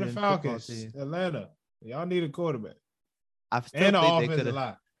 Washington Atlanta Falcons. Team. Atlanta, y'all need a quarterback. I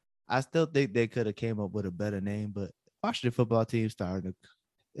still think they could have came up with a better name, but Washington football team starting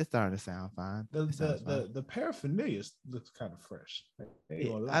to sound fine. The paraphernalia looks kind of fresh.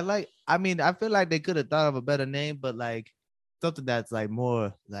 I feel like they could have thought of a better name, but like something that's like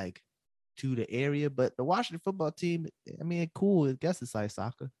more like to the area. But the Washington football team, I mean, cool. I guess it's like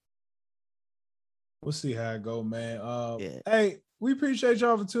soccer. We'll see how it go, man. Hey, we appreciate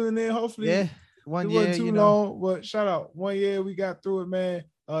y'all for tuning in. Hopefully, it wasn't too long. But shout out 1 year we got through it, man.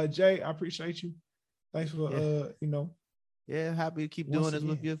 Jay, I appreciate you. Thanks for Yeah, happy to keep doing this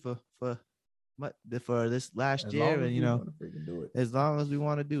with you for this last year, and as long as we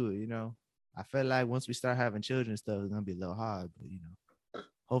want to do it, I feel like once we start having children and stuff, it's gonna be a little hard, but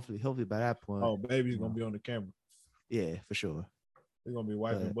hopefully by that point, baby's gonna be on the camera. Yeah, for sure. We're gonna be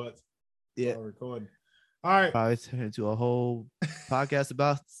wiping butts. Yeah, recording. All right, probably turn into a whole podcast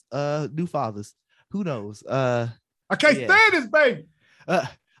about new fathers. Who knows? I can't stand this baby.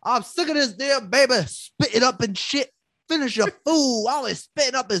 I'm sick of this damn baby spitting up and shit. Finish your food. Always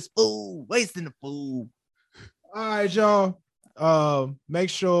spitting up his food, wasting the food. All right, y'all. Make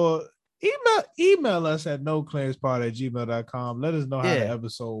sure email us at noclaimspod@gmail.com. Let us know how the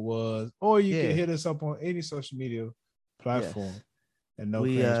episode was, or you can hit us up on any social media platform. And No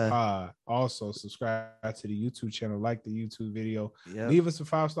Claims Pod. Also subscribe to the YouTube channel, like the YouTube video. Yep. Leave us a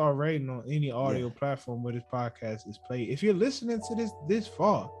 5-star rating on any audio platform where this podcast is played. If you're listening to this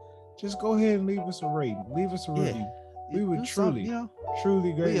far, just go ahead and leave us a rating. Leave us a review. We would truly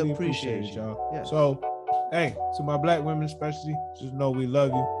greatly appreciate it, y'all. Yeah. So, hey, to my black women especially, just know we love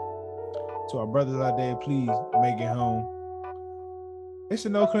you. To our brothers out there, please make it home. It's the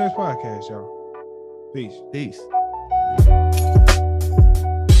No Claims Podcast, y'all. Peace.